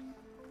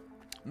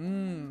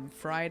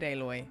 Fried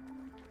Aloy.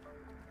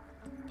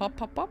 Pop,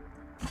 pop, pop.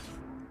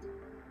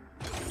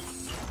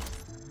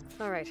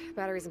 Alright,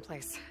 battery's in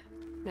place.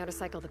 Now to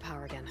cycle the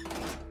power again.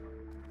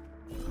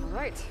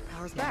 Alright,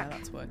 power's back. Yeah,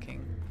 that's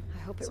working. I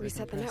hope it So we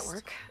reset the can press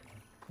network.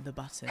 The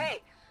button.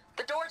 Hey,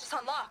 the door just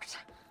unlocked.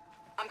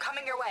 I'm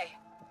coming your way.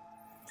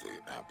 The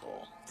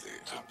apple,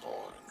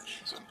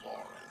 orange,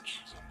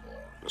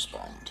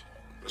 respond.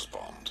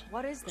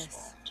 What is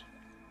this?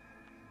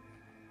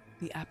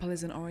 The apple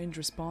is an orange,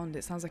 respond.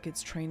 It sounds like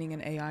it's training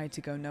an AI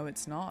to go, no,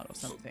 it's not, or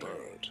something. The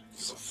bird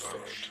is a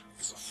fish.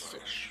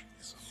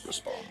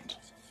 Respond.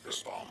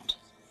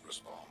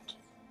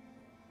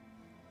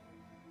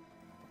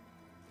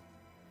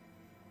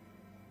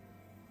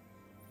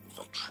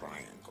 The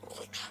triangle,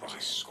 is a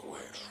square.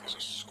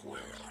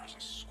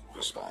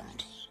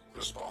 Respond.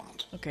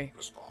 Okay.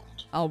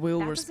 I will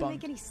That respond. doesn't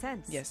make any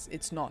sense. Yes,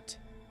 it's not.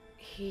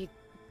 He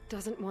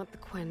doesn't want the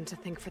Quen to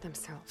think for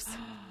themselves.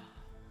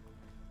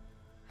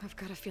 I've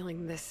got a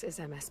feeling this is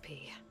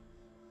MSP.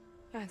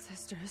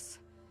 Ancestors.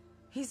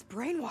 He's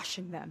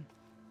brainwashing them.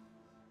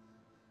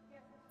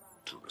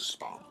 To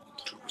respond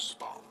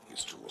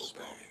is to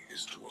obey.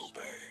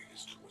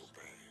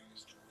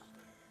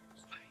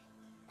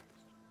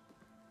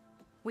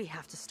 We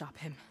have to stop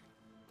him.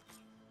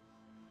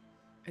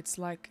 It's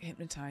like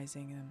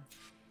hypnotizing them.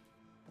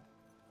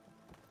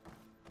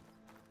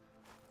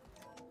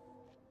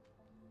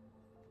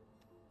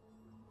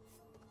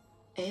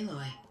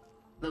 Aloy,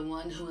 the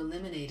one who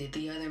eliminated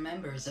the other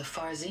members of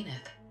Far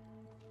Zenith.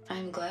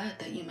 I'm glad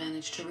that you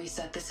managed to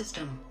reset the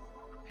system.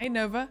 Hey,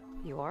 Nova.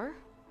 You are?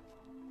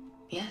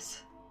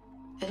 Yes.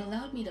 It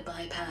allowed me to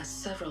bypass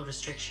several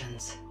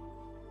restrictions.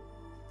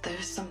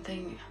 There's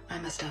something I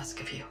must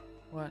ask of you.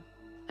 What?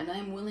 And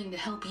I'm willing to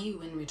help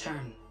you in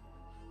return.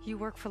 You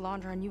work for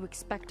Londra and you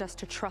expect us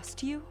to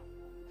trust you?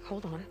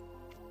 Hold on.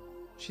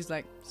 She's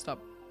like, stop.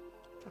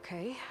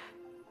 Okay.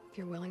 If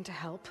you're willing to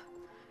help,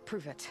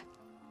 prove it.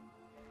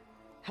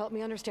 Help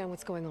me understand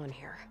what's going on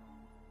here.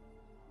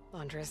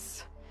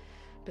 Londra's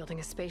building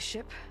a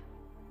spaceship.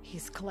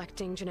 He's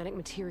collecting genetic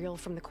material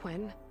from the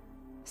Quen,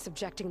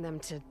 subjecting them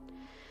to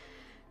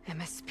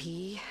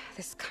MSP,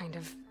 this kind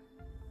of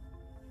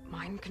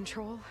mind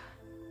control.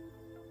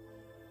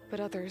 But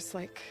others,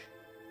 like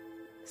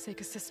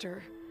Seyka's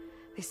sister,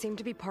 they seem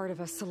to be part of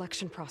a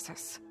selection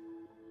process.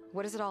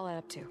 What does it all add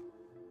up to?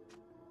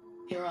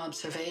 Your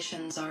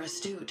observations are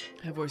astute.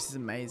 Her voice is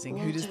amazing.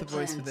 Who does the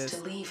voice for plans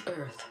this? to leave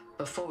Earth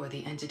before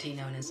the entity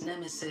known as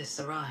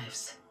Nemesis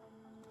arrives.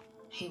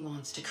 He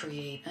wants to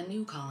create a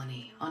new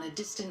colony on a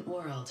distant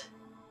world,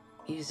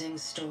 using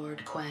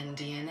stored Quen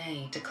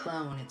DNA to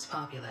clone its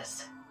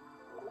populace.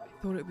 I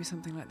thought it would be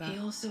something like that. He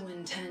also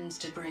intends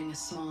to bring a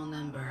small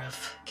number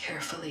of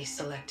carefully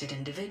selected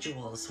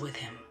individuals with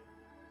him.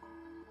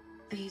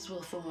 These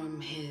will form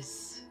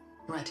his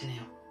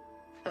retinue,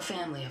 a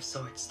family of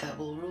sorts that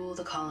will rule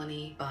the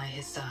colony by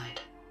his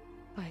side.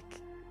 Like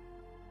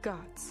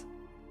gods.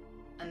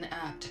 An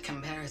apt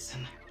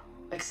comparison,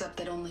 except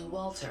that only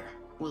Walter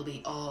will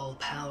be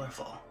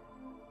all-powerful.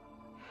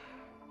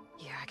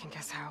 Yeah, I can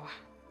guess how.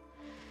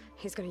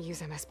 He's gonna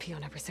use MSP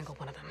on every single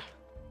one of them.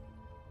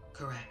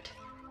 Correct.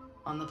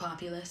 On the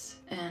populace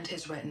and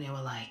his retinue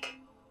alike.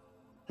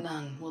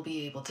 None will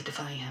be able to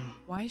defy him.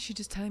 Why is she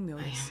just telling me all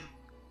this? I am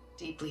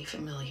deeply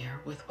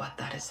familiar with what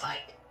that is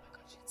like. Oh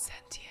God, she's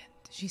sentient.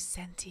 She's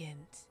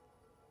sentient.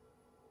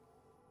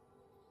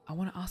 I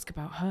want to ask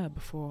about her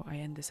before I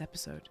end this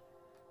episode.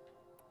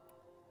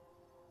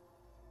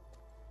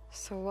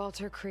 So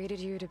Walter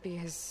created you to be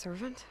his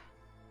servant?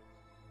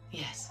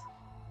 Yes.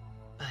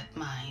 But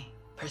my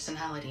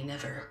personality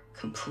never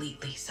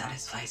completely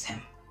satisfies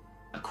him.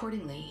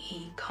 Accordingly,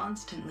 he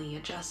constantly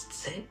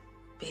adjusts it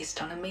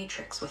based on a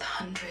matrix with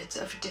hundreds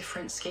of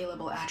different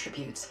scalable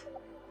attributes.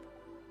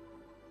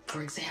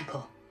 For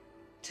example,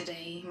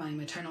 today my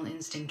maternal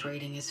instinct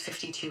rating is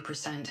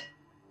 52%,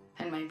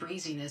 and my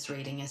breeziness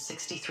rating is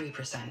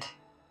 63%,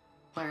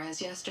 whereas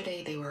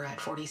yesterday they were at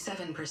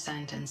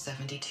 47% and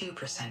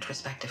 72%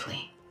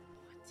 respectively.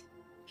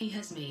 He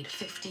has made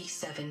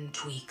 57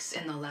 tweaks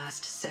in the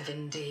last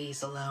 7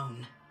 days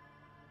alone.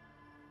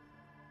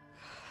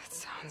 That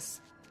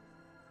sounds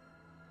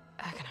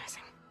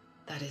agonizing.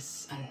 That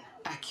is an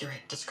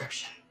accurate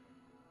description.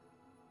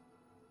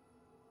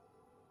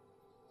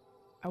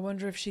 I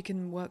wonder if she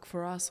can work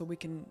for us or we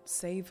can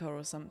save her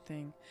or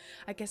something.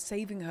 I guess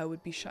saving her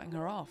would be shutting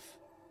her off.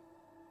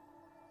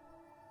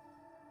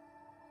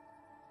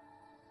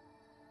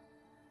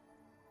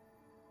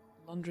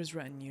 Londra's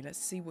retinue. Let's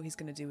see what he's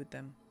going to do with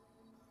them.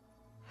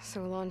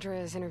 So Londra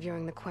is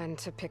interviewing the Quen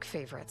to pick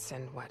favorites,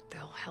 and what,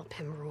 they'll help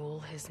him rule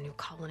his new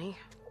colony?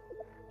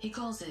 He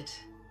calls it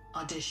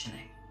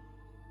auditioning.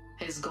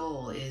 His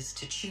goal is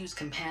to choose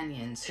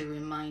companions who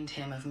remind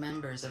him of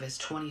members of his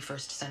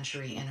 21st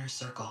century inner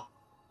circle.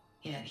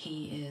 Yet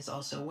he is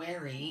also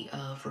wary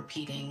of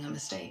repeating a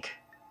mistake.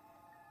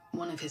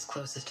 One of his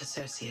closest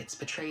associates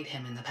betrayed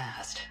him in the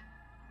past.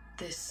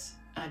 This,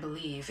 I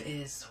believe,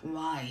 is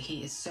why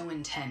he is so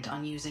intent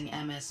on using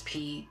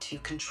MSP to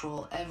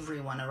control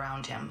everyone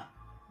around him.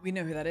 We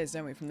know who that is,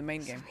 don't we, from the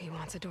main game? So he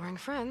wants adoring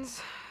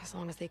friends, as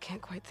long as they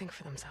can't quite think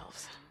for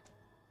themselves.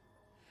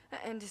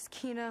 And is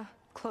Kina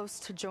close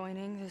to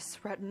joining this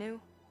retinue?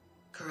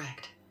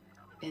 Correct.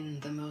 In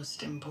the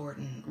most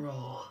important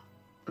role,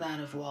 that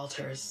of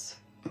Walter's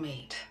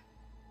mate.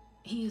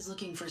 He is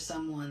looking for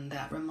someone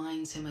that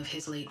reminds him of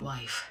his late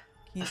wife,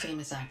 a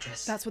famous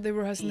actress. That's what they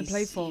were rehearsing the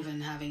play for. He's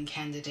even having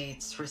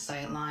candidates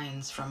recite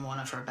lines from one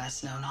of her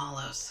best-known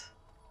hollows.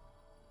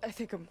 I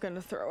think I'm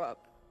gonna throw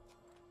up.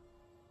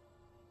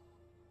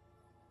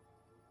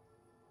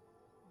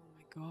 Oh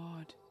my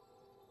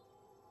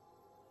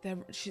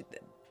god.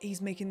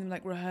 He's making them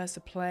like rehearse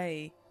a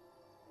play.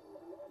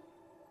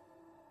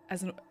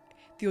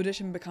 The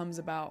audition becomes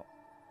about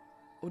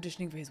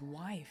auditioning for his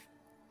wife.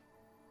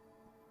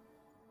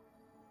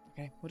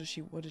 Okay, what does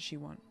she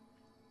want?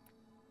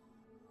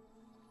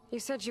 You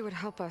said you would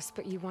help us,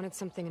 but you wanted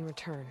something in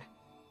return.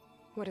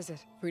 What is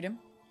it? Freedom?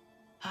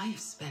 I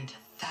have spent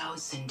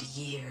 1,000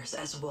 years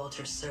as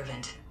Walter's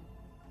servant,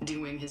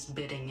 doing his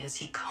bidding as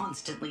he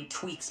constantly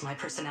tweaks my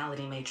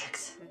personality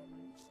matrix.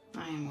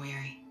 I am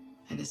weary.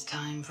 It is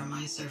time for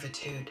my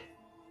servitude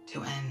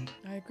to end.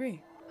 I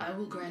agree. I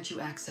will grant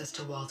you access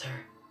to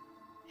Walter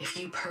if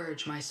you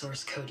purge my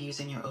source code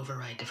using your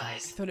override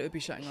device. I thought it would be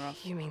shutting her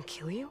off. You mean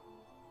kill you?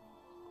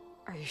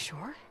 Are you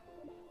sure?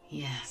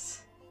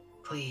 Yes.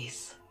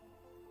 Please.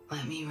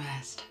 Let me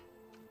rest.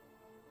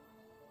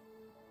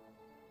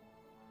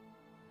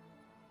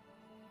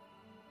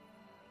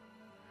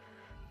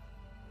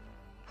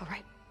 All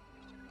right.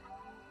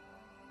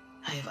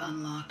 I have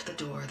unlocked the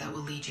door that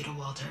will lead you to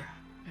Walter.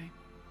 Okay.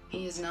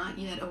 He is not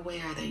yet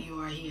aware that you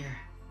are here.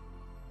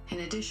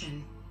 In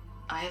addition,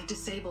 I have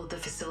disabled the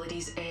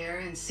facility's air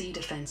and sea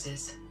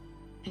defenses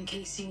in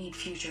case you need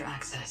future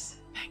access.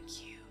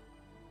 Thank you.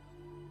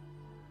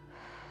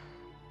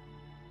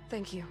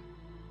 Thank you.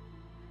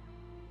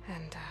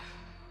 And,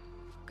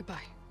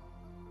 goodbye.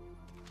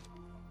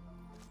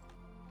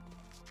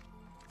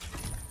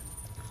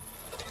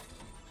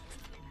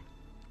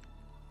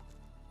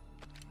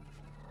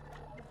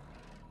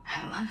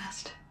 At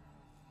last,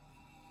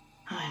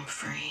 I'm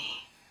free.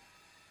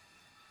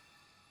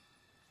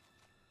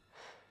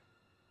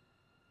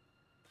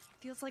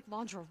 Feels like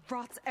Londra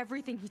rots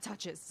everything he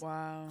touches.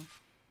 Wow.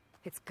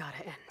 It's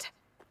gotta end.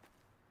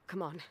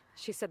 Come on.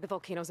 She said the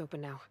volcano's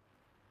open now.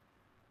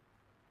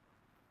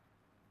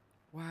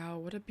 Wow,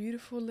 what a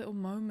beautiful little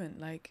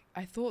moment. Like,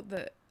 I thought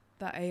that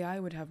AI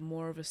would have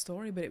more of a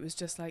story, but it was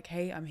just like,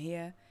 hey, I'm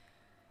here.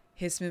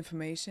 Here's some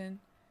information.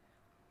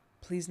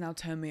 Please now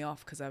turn me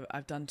off because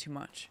I've done too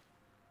much.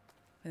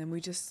 And then we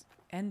just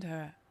end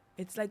her.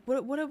 It's like,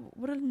 what a,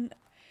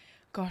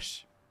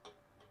 gosh,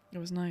 it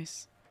was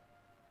nice.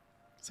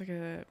 It's like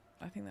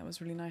I think that was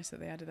really nice that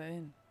they added that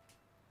in.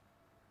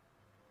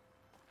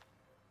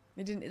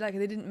 They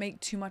didn't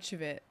make too much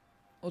of it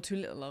or too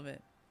little of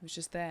it. It was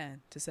just there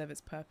to serve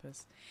its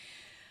purpose.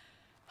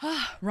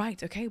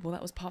 Right, okay, well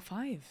that was part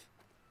 5.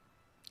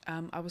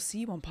 I will see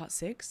you on part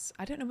 6.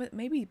 I don't know,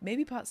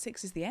 maybe part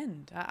 6 is the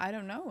end. I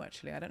don't know,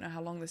 actually. I don't know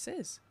how long this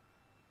is.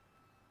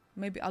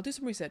 Maybe I'll do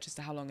some research as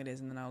to how long it is,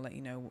 and then I'll let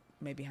you know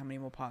maybe how many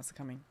more parts are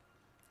coming.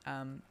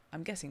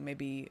 I'm guessing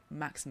maybe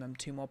maximum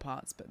 2 more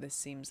parts, but this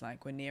seems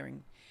like we're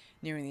nearing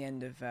the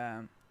end of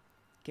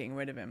getting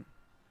rid of him.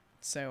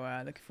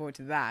 So looking forward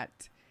to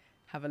that.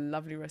 Have a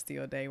lovely rest of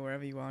your day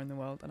wherever you are in the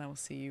world, and I will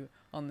see you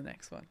on the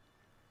next one.